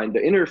find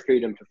the inner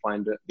freedom to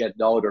get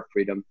the outer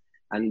freedom.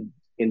 And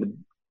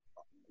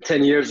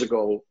 10 years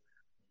ago,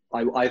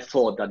 I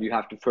thought that you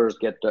have to first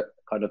get the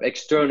kind of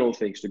external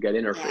things to get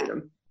inner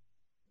freedom.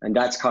 And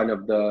that's kind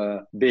of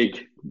the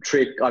big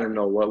trick. I don't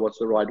know what's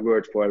the right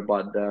word for it,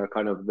 but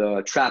kind of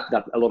the trap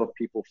that a lot of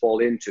people fall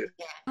into.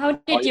 How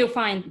did you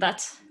find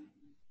that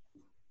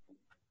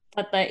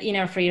the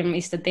inner freedom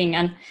is the thing?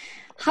 And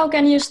how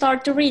can you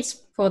start to reach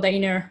for the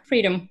inner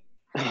freedom?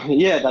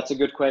 Yeah, that's a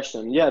good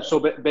question. Yeah, so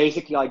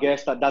basically, I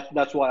guess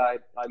that's why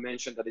I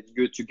mentioned that it's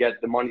good to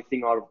get the money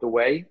thing out of the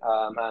way,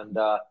 and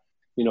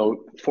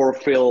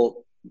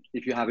fulfill.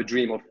 If you have a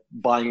dream of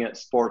buying a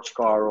sports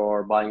car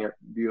or buying a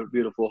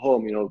beautiful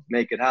home,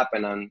 make it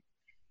happen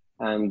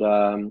and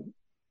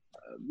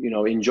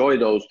enjoy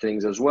those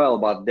things as well.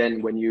 But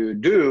then when you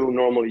do,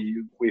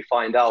 normally we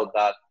find out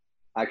that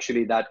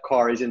actually that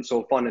car isn't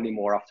so fun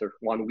anymore after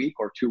 1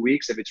 week or 2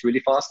 weeks if it's really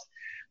fast,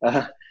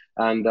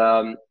 and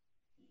I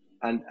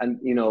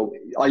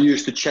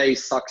used to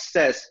chase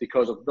success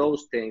because of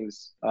those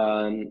things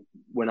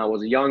when I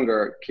was a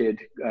younger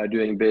kid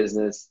doing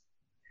business.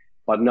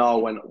 But now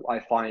when I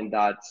find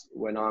that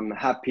when I'm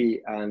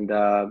happy and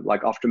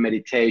like after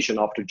meditation,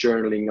 after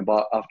journaling,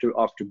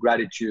 after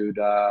gratitude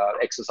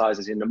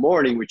exercises in the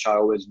morning, which I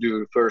always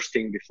do first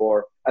thing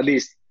before, at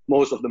least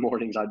most of the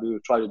mornings I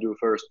try to do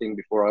first thing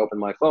before I open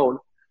my phone.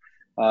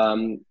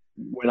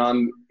 When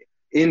I'm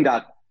in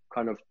that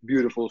kind of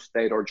beautiful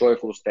state or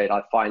joyful state,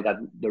 I find that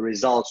the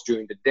results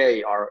during the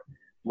day are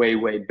way,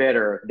 way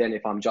better than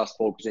if I'm just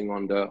focusing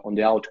on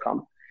the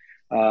outcome.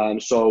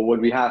 So when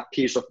we have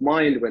peace of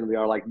mind, when we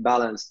are like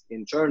balanced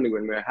internally,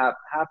 when we're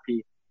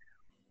happy,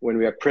 when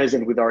we are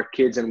present with our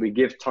kids and we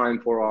give time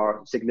for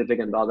our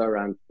significant other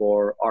and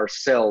for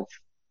ourselves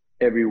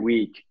every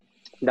week,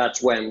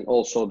 that's when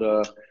also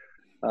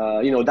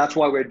that's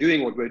why we're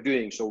doing what we're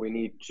doing. So we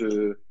need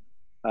to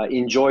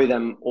enjoy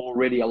them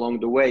already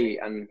along the way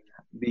and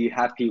be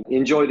happy,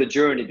 enjoy the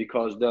journey,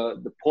 because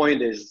the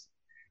point is,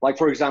 like,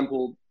 for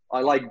example,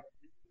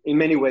 in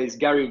many ways,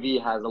 Gary Vee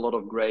has a lot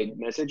of great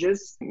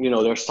messages.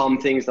 There's some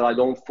things that I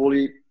don't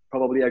fully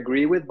probably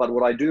agree with, but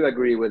what I do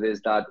agree with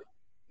is that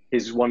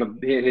one of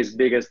his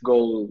biggest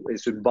goal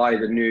is to buy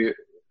the New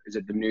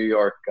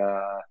York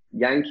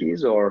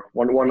Yankees or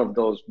one of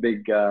those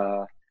big,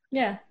 or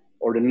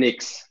the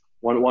Knicks,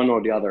 one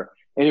or the other.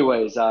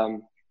 Anyways,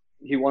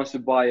 he wants to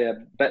buy a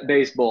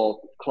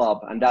baseball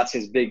club, and that's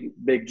his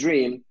big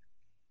dream.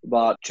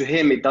 But to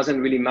him, it doesn't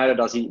really matter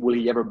will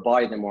he ever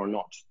buy them or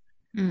not.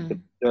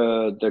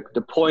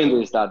 The point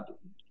is that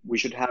we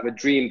should have a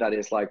dream that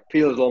is like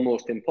feels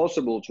almost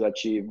impossible to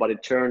achieve, but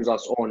it turns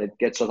us on. It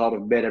gets us out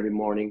of bed every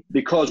morning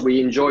because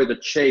we enjoy the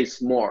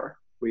chase more.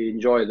 We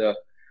enjoy the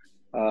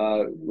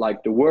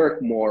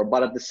work more,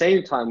 but at the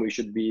same time, we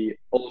should be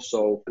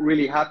also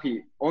really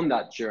happy on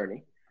that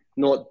journey.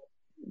 Not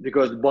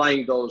because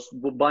buying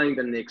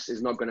the Knicks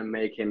is not going to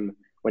make him,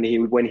 when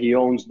he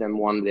owns them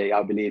one day,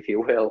 I believe he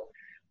will.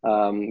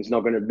 It's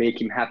not going to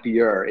make him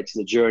happier. It's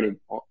the journey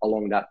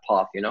along that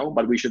path,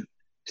 but we should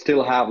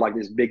still have like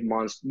this big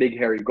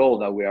hairy goal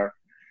that we are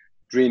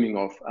dreaming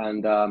of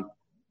and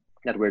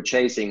that we're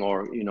chasing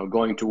or,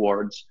 going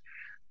towards.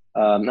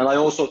 And I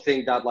also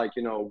think that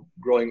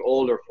growing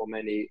older for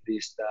many,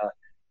 these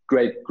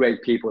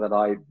great people that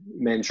I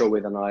mentor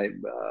with and I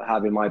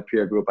have in my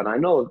peer group, and I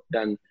know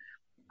then,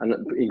 and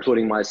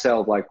including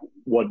myself, like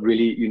what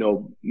really,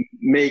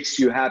 makes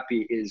you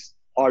happy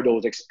are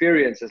those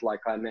experiences, like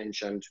I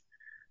mentioned.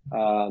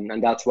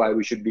 And that's why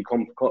we should be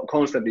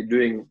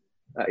constantly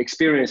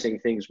experiencing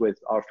things with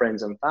our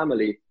friends and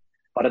family.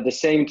 But at the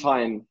same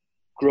time,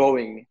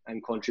 growing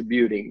and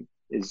contributing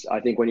is, I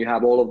think, when you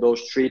have all of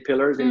those three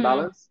pillars in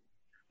balance,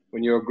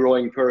 when you're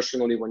growing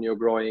personally, when you're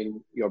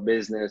growing your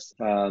business,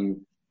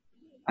 and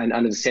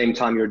at the same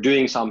time, you're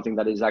doing something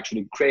that is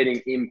actually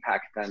creating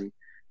impact and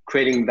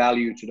creating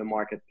value to the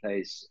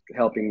marketplace,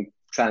 helping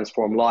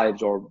transform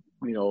lives or,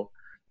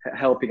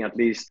 helping at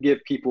least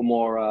give people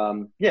more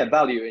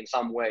value in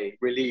some way,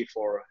 relief,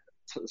 or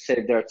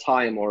save their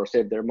time or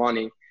save their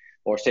money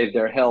or save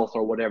their health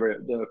or whatever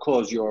the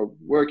cause you're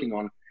working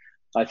on.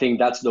 I think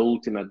that's the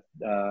ultimate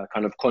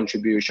kind of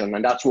contribution.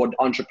 And that's what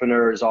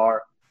entrepreneurs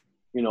are,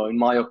 in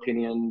my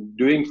opinion,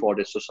 doing for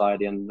this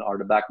society and are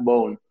the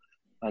backbone.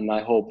 And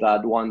I hope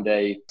that one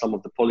day some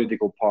of the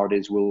political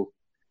parties will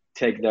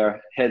take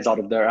their heads out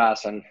of their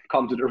ass and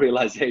come to the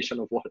realization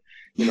of what,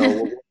 you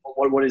know,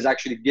 what is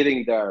actually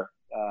getting their,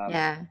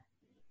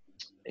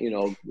 you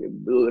know,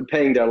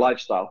 paying their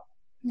lifestyle.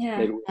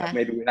 Yeah.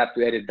 Maybe we have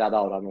to edit that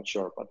out. I'm not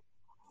sure, but.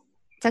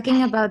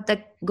 Talking about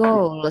the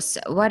goals,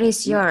 what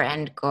is your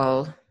end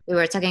goal? We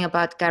were talking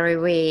about Gary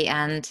Vee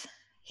and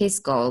his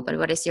goal, but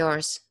what is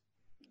yours?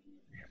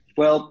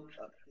 Well,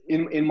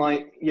 in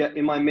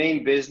my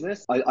main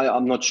business,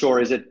 I'm not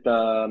sure is it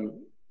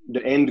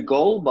the end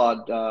goal,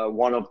 but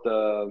one of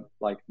the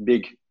like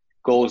big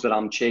goals that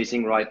I'm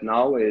chasing right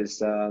now is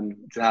to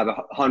have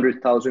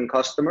 100,000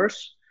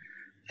 customers,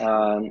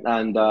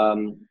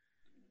 and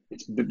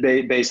it's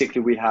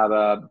basically we have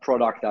a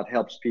product that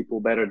helps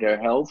people better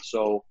their health.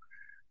 So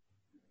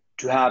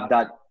to have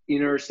that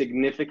inner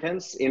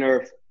significance,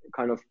 inner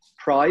kind of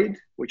pride,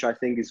 which I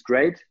think is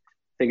great.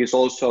 I think it's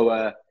also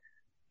a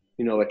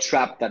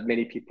trap that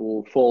many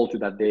people fall to,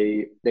 that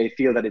they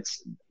feel that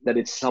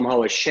it's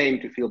somehow a shame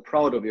to feel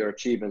proud of your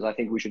achievements. I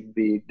think we should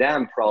be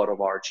damn proud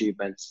of our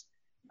achievements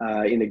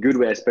in a good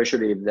way,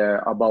 especially if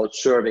they're about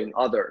serving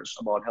others,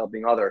 about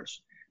helping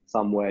others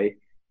some way.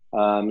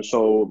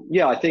 So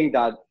yeah, I think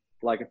that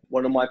like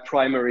one of my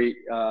primary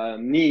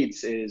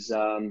needs is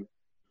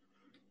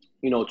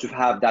to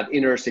have that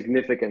inner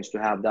significance, to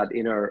have that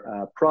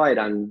inner pride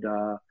and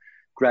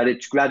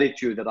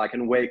gratitude that I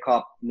can wake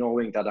up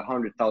knowing that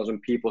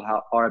 100,000 people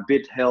are a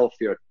bit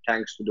healthier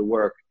thanks to the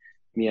work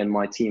me and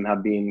my team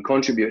have been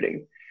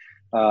contributing.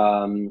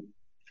 So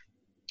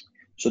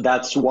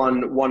that's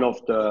one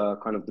of the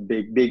kind of the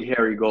big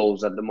hairy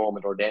goals at the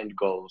moment, or the end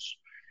goals.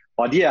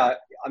 But yeah,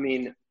 I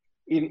mean,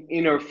 in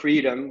inner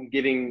freedom,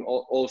 giving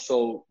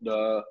also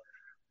the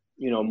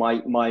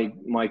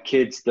my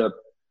kids the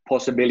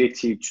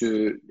possibility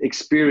to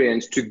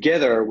experience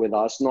together with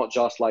us, not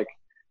just like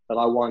that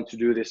I want to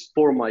do this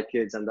for my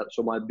kids and that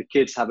so the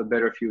kids have a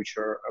better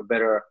future, a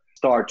better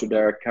start to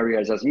their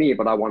careers as me,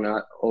 but I want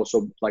to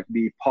also like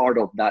be part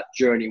of that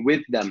journey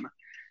with them.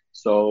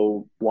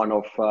 So one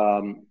of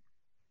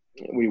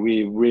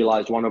we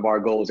realized one of our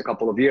goals a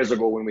couple of years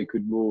ago when we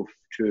could move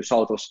to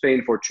south of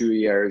Spain for 2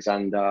 years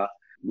and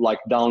like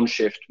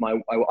downshift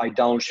I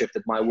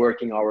downshifted my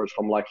working hours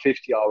from like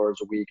 50 hours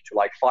a week to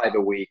like 5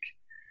 a week.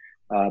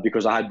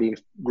 Because I had been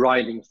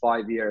grinding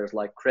 5 years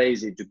like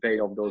crazy to pay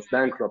off those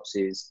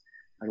bankruptcies.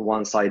 And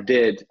once I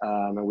did,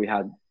 and we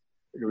had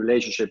a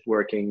relationship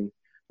working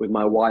with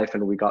my wife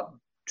and we got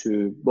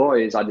 2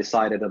 boys, I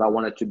decided that I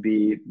wanted to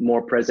be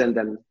more present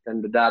than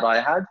the dad I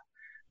had,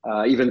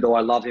 even though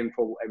I love him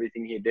for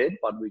everything he did,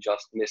 but we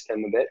just missed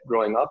him a bit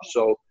growing up.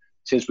 So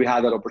since we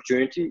had that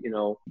opportunity,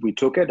 we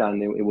took it,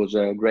 and it was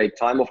a great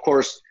time. Of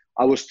course,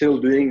 I was still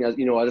doing, as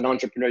an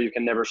entrepreneur, you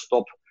can never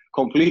stop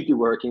completely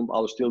working. I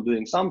was still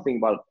doing something,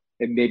 but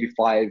maybe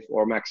 5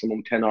 or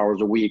maximum 10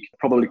 hours a week,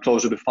 probably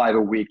closer to 5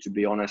 a week, to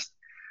be honest.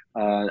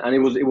 And it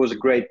was a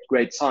great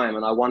time.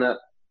 And I want to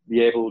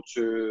be able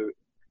to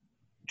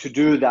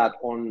do that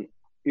on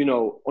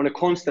a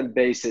constant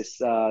basis,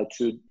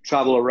 to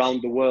travel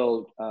around the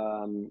world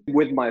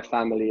with my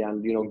family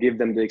and, give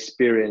them the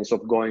experience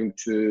of going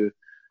to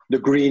the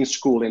Green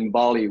School in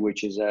Bali,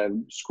 which is a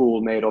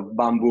school made of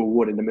bamboo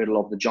wood in the middle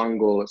of the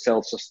jungle, a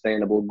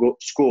self-sustainable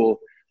school.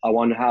 I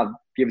want to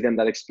give them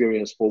that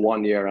experience for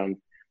 1 year. And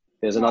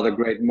there's another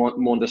great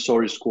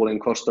Montessori school in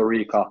Costa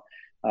Rica,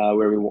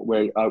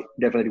 where I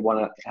definitely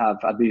want to have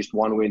at least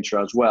 1 winter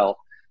as well.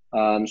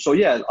 So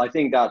yeah, I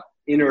think that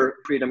inner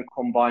freedom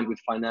combined with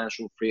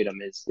financial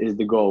freedom is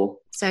the goal.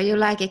 So you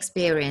like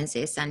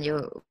experiences and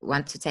you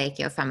want to take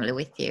your family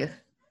with you?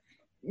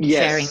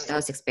 Yes. Sharing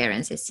those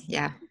experiences.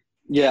 Yeah.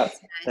 Yeah, nice.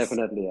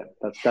 Definitely.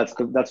 Yeah.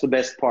 That's the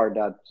best part,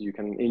 that you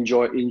can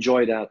enjoy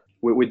that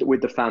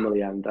with the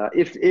family. And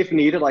if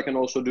needed, I can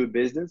also do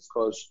business,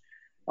 because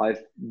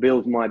I've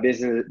built my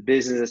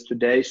business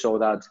today so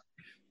that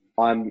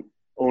I'm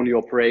only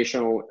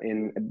operational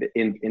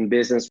in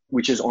business,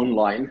 which is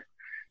online.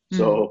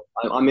 So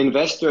I'm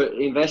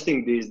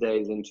investing these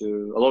days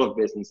into a lot of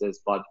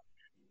businesses, but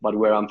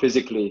where I'm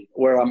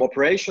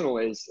operational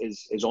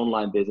is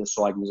online business.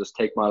 So I can just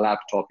take my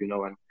laptop,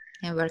 and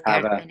work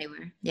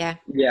anywhere. Yeah,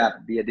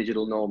 be a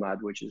digital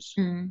nomad, which is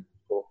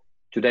cool.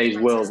 Today's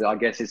world, I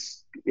guess,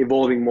 is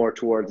evolving more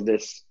towards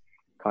this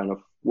kind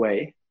of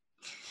way.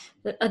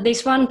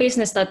 This one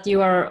business that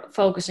you are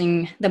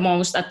focusing the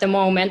most at the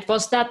moment,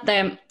 was that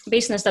the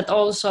business that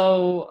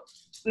also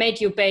made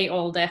you pay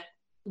all the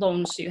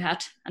loans you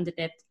had and the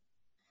debt?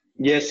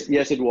 Yes,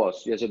 it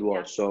was. Yeah.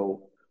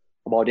 So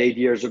about 8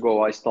 years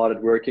ago, I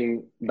started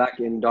working back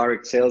in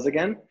direct sales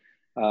again,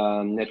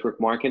 network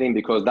marketing,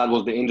 because that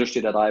was the industry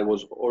that I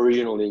was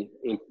originally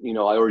in.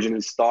 I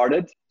originally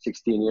started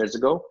 16 years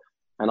ago,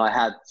 and I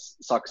had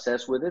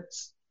success with it.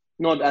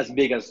 Not as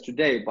big as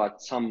today,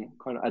 but some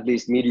kind of at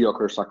least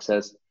mediocre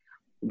success.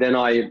 Then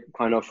I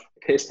kind of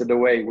pissed it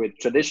away with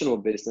traditional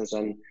business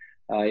and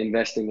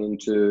investing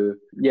into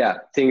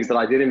things that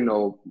I didn't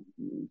know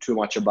too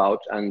much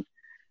about, and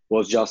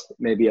was just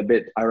maybe a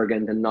bit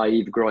arrogant and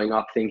naive growing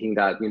up, thinking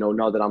that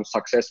now that I'm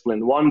successful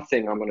in one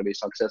thing, I'm going to be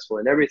successful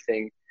in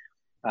everything.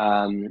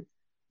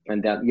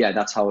 And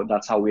that's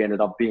how we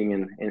ended up being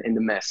in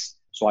the mess.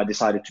 So I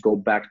decided to go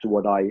back to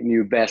what I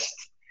knew best.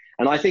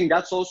 And I think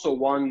that's also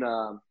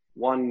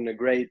one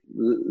great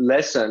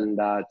lesson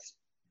that,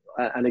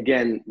 and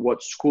again,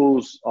 what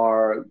schools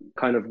are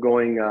kind of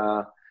going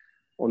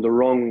on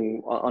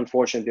the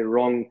unfortunately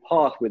wrong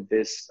path with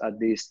this, at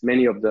least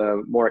many of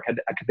the more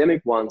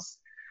academic ones,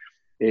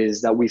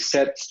 is that we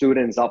set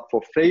students up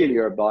for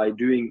failure by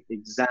doing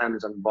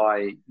exams and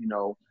by,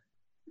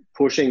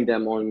 pushing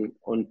them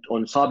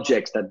on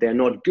subjects that they're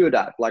not good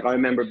at. Like I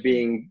remember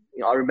being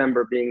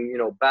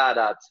bad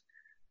at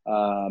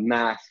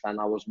math, and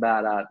I was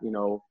bad at,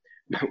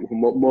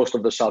 most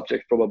of the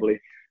subjects, probably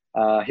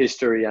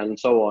history and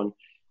so on.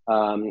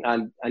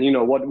 And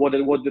what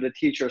did the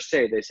teachers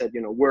say? They said,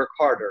 work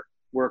harder,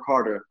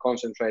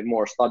 concentrate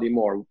more, study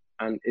more.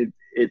 And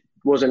it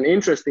wasn't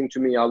interesting to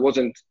me. It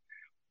wasn't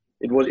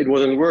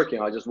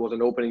working. I just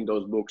wasn't opening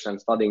those books and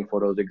studying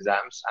for those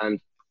exams. And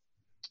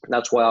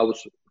that's why I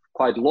was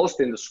quite lost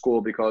in the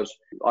school, because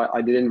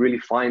I didn't really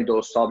find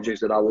those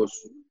subjects that I was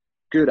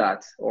good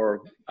at,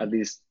 or at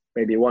least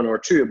maybe one or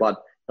two,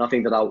 but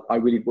nothing that I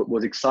really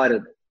was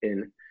excited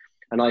in.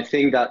 And I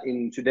think that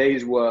in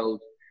today's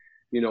world,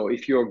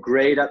 if you're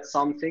great at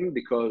something,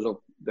 because of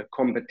the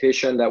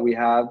competition that we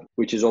have,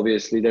 which is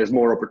obviously, there's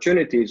more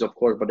opportunities, of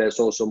course, but there's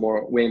also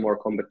way more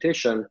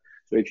competition.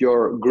 So if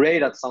you're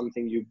great at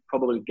something, you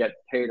probably get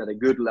paid at a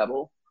good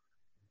level.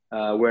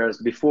 Whereas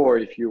before,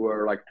 if you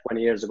were like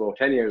 20 years ago,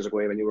 10 years ago,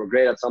 when you were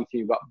great at something,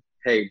 you got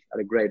paid at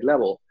a great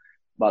level.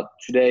 But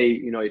today,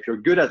 if you're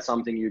good at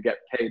something, you get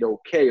paid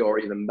okay or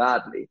even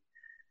badly.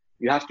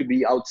 You have to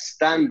be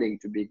outstanding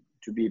to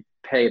be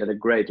paid at a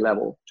great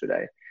level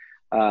today.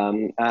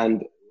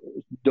 And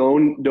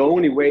the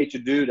only way to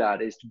do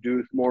that is to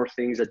do more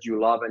things that you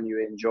love and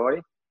you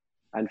enjoy,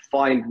 and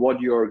find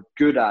what you're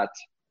good at,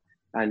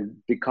 and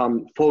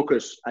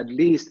focus at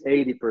least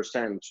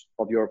 80%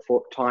 of your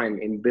time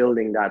in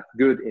building that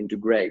good into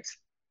great.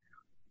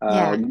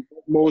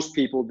 Most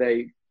people,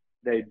 they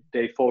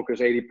focus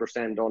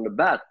 80% on the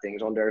bad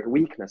things, on their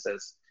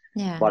weaknesses.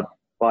 Yeah. But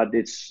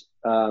it's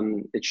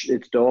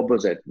the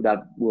opposite that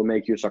will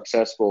make you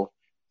successful.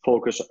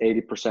 Focus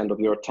 80% of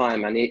your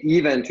time. And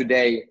even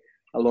today,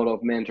 a lot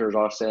of mentors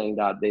are saying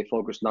that they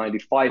focus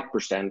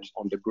 95%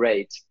 on the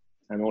great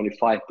and only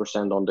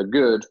 5% on the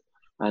good.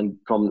 And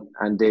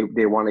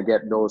they want to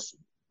get those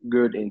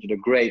good into the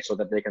great, so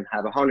that they can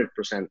have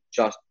 100%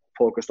 just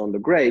focused on the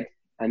great,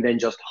 and then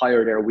just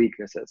hire their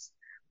weaknesses.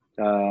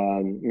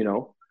 That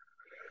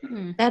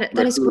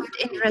is quite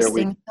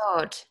interesting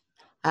thought,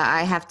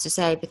 I have to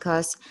say,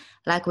 because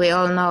like we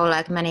all know,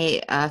 like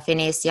many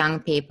Finnish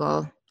young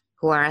people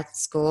who are at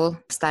school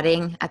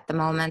studying at the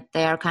moment,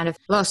 they are kind of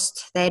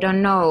lost. They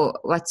don't know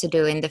what to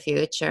do in the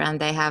future, and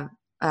they have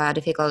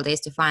difficulties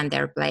to find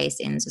their place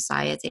in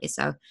society.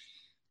 So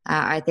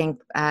I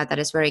think that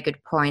is a very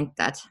good point,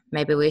 that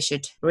maybe we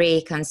should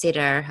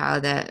reconsider how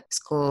the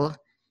school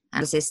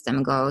and the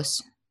system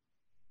goes.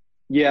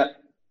 Yeah,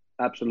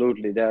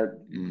 absolutely.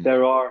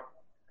 There are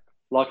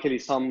luckily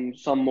some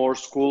more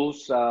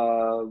schools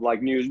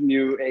like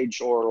new age,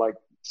 or like,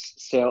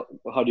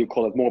 how do you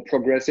call it, more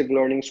progressive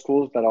learning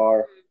schools that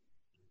are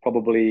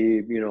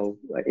probably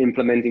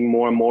implementing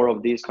more and more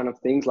of these kind of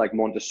things, like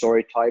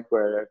Montessori type,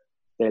 where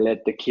they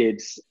let the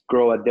kids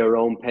grow at their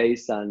own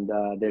pace, and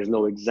there's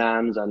no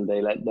exams, and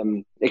they let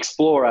them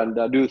explore and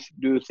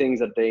do things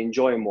that they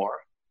enjoy more.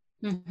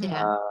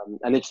 Yeah.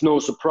 And it's no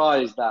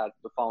surprise that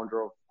the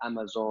founder of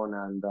Amazon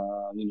and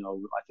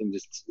I think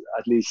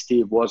at least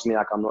Steve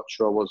Wozniak, I'm not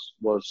sure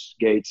was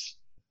Gates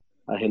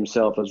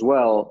himself as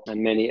well,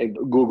 and many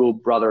Google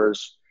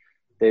brothers,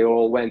 they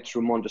all went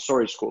through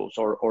Montessori schools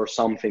or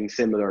something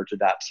similar to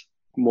that.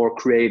 More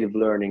creative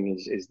learning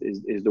is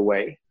the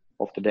way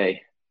of the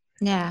day.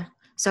 Yeah.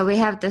 So we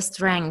have the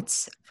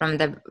strengths from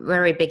the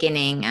very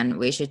beginning, and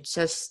we should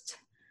just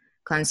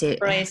consider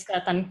Praise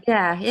that and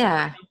yeah,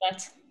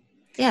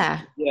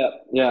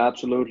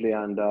 absolutely.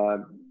 And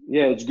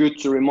it's good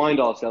to remind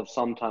ourselves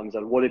sometimes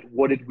that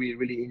what did we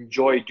really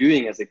enjoy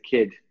doing as a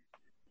kid.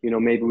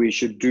 Maybe we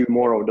should do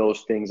more of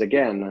those things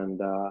again,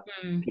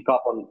 and pick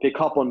up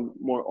on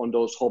more on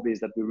those hobbies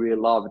that we really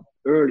loved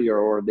earlier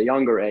or the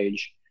younger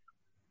age,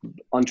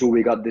 until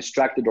we got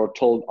distracted or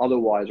told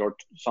otherwise, or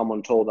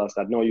someone told us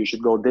that, no, you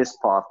should go this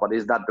path, but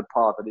is that the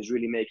path that is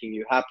really making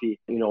you happy,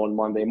 on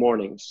Monday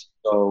mornings?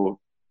 So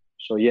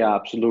yeah,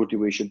 absolutely.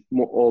 We should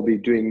all be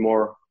doing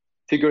more,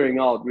 figuring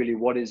out really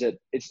what is it.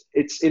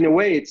 It's in a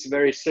way, it's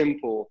very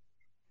simple,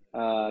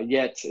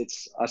 yet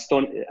it's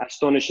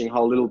astonishing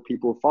how little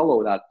people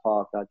follow that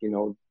path, that,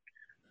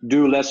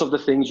 do less of the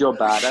things you're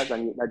bad at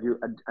and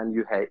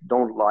you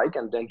don't like,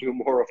 and then do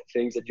more of the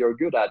things that you're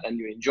good at and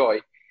you enjoy,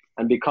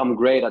 and become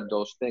great at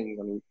those things,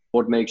 and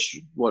what makes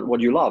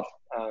what you love,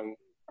 and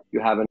you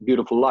have a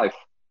beautiful life.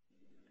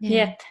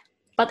 Yeah,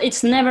 but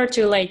it's never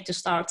too late to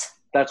start.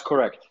 That's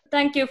correct.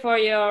 Thank you for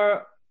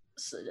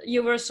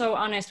you were so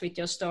honest with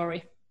your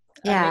story.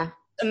 Yeah.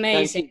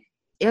 Amazing.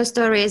 Your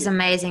story is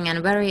amazing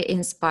and very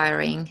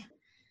inspiring.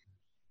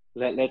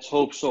 Let's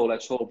hope so.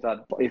 Let's hope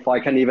that if I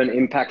can even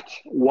impact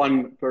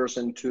one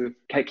person to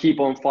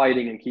keep on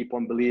fighting and keep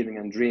on believing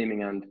and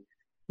dreaming, and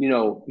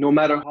no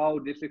matter how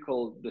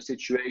difficult the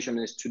situation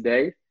is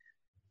today,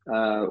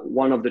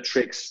 one of the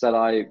tricks that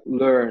I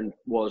learned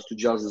was to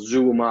just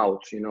zoom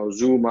out,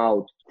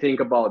 think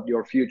about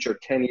your future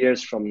 10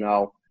 years from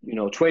now,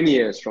 20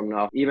 years from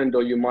now, even though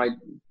you might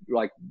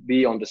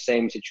be on the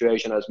same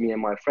situation as me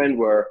and my friend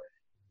were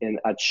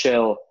at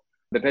Shell,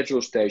 the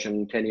petrol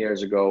station 10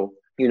 years ago.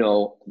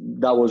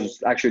 That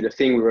was actually the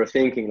thing we were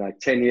thinking,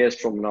 10 years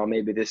from now,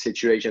 maybe this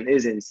situation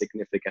is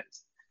insignificant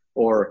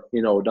or,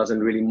 doesn't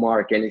really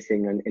mark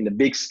anything in the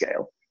big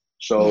scale.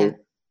 So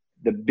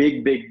the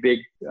big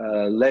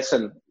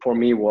lesson for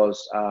me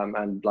was,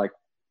 and the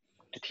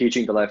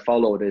teaching that I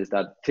followed is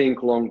that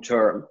think long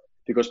term,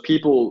 because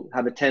people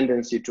have a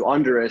tendency to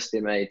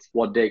underestimate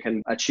what they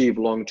can achieve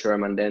long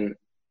term, and then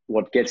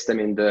what gets them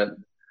in the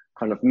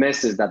kind of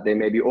messes that they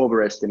maybe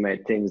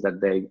overestimate things that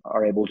they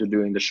are able to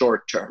do in the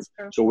short term.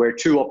 So we're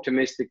too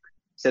optimistic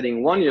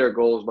setting 1 year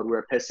goals, but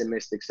we're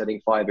pessimistic setting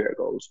 5 year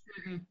goals.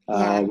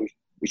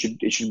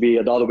 It should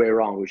be the other way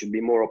around. We should be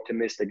more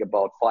optimistic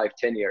about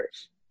 5-10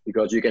 years,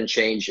 because you can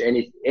change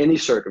any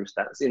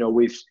circumstance.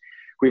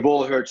 We've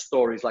all heard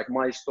stories like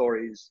my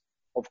stories.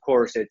 Of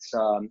course, it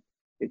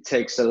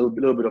takes a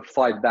little bit of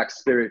fight back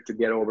spirit to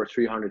get over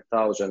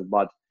 300,000,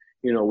 but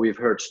we've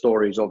heard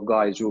stories of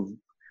guys who've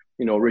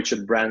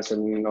Richard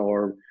Branson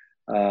or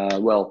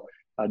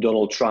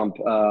Donald Trump,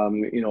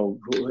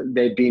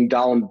 they've been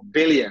down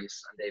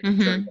billions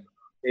and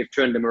they've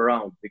turned them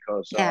around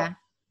because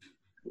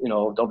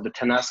of the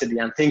tenacity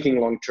and thinking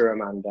long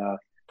term, and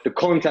the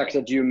contacts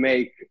that you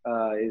make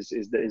is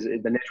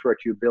the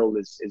network you build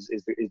is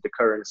the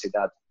currency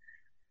that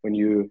when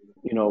you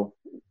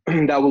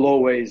that will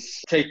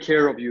always take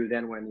care of you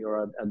then when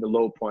you're at the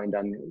low point,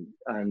 and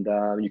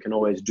you can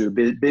always do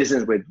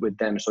business with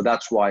them. So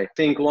that's why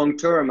think long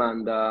term,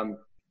 and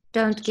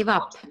don't give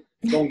up.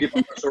 Don't give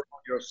up.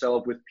 Surround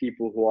yourself with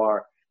people who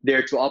are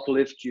there to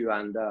uplift you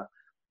and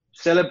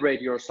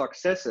celebrate your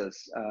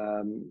successes,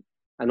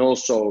 and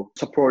also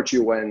support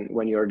you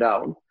when you're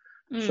down.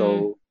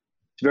 So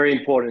it's very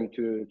important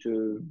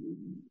to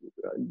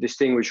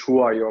distinguish who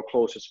are your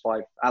closest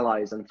 5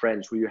 allies and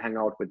friends, who you hang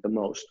out with the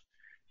most.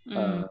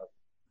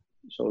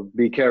 So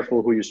be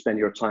careful who you spend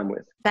your time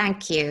with.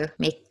 Thank you,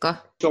 Mikko.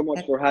 So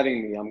much for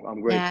having me.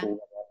 I'm grateful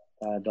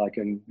that I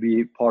can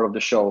be part of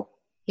the show.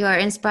 You are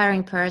an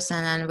inspiring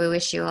person, and we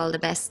wish you all the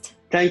best.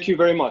 Thank you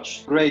very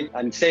much. Great.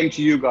 And same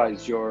to you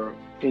guys. You're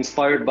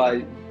inspired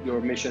by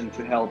your mission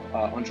to help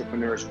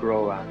entrepreneurs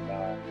grow and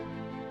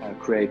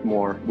create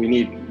more. We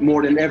need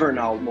more than ever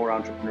now, more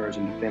entrepreneurs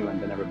in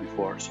Finland than ever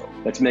before. So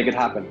let's make it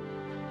happen.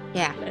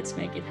 Yeah. Let's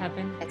make it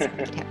happen.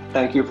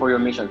 Thank you for your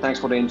mission. Thanks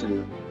for the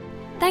interview.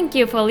 Thank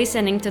you for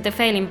listening to the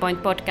Failing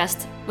Point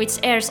podcast, which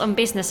airs on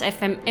Business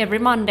FM every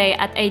Monday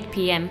at 8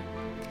 p.m.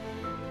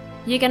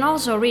 You can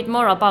also read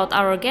more about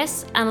our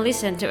guests and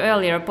listen to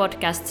earlier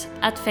podcasts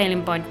at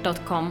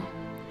failingpoint.com.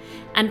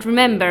 And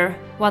remember,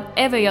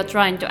 whatever you're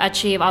trying to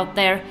achieve out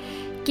there,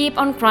 keep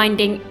on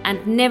grinding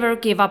and never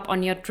give up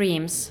on your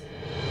dreams.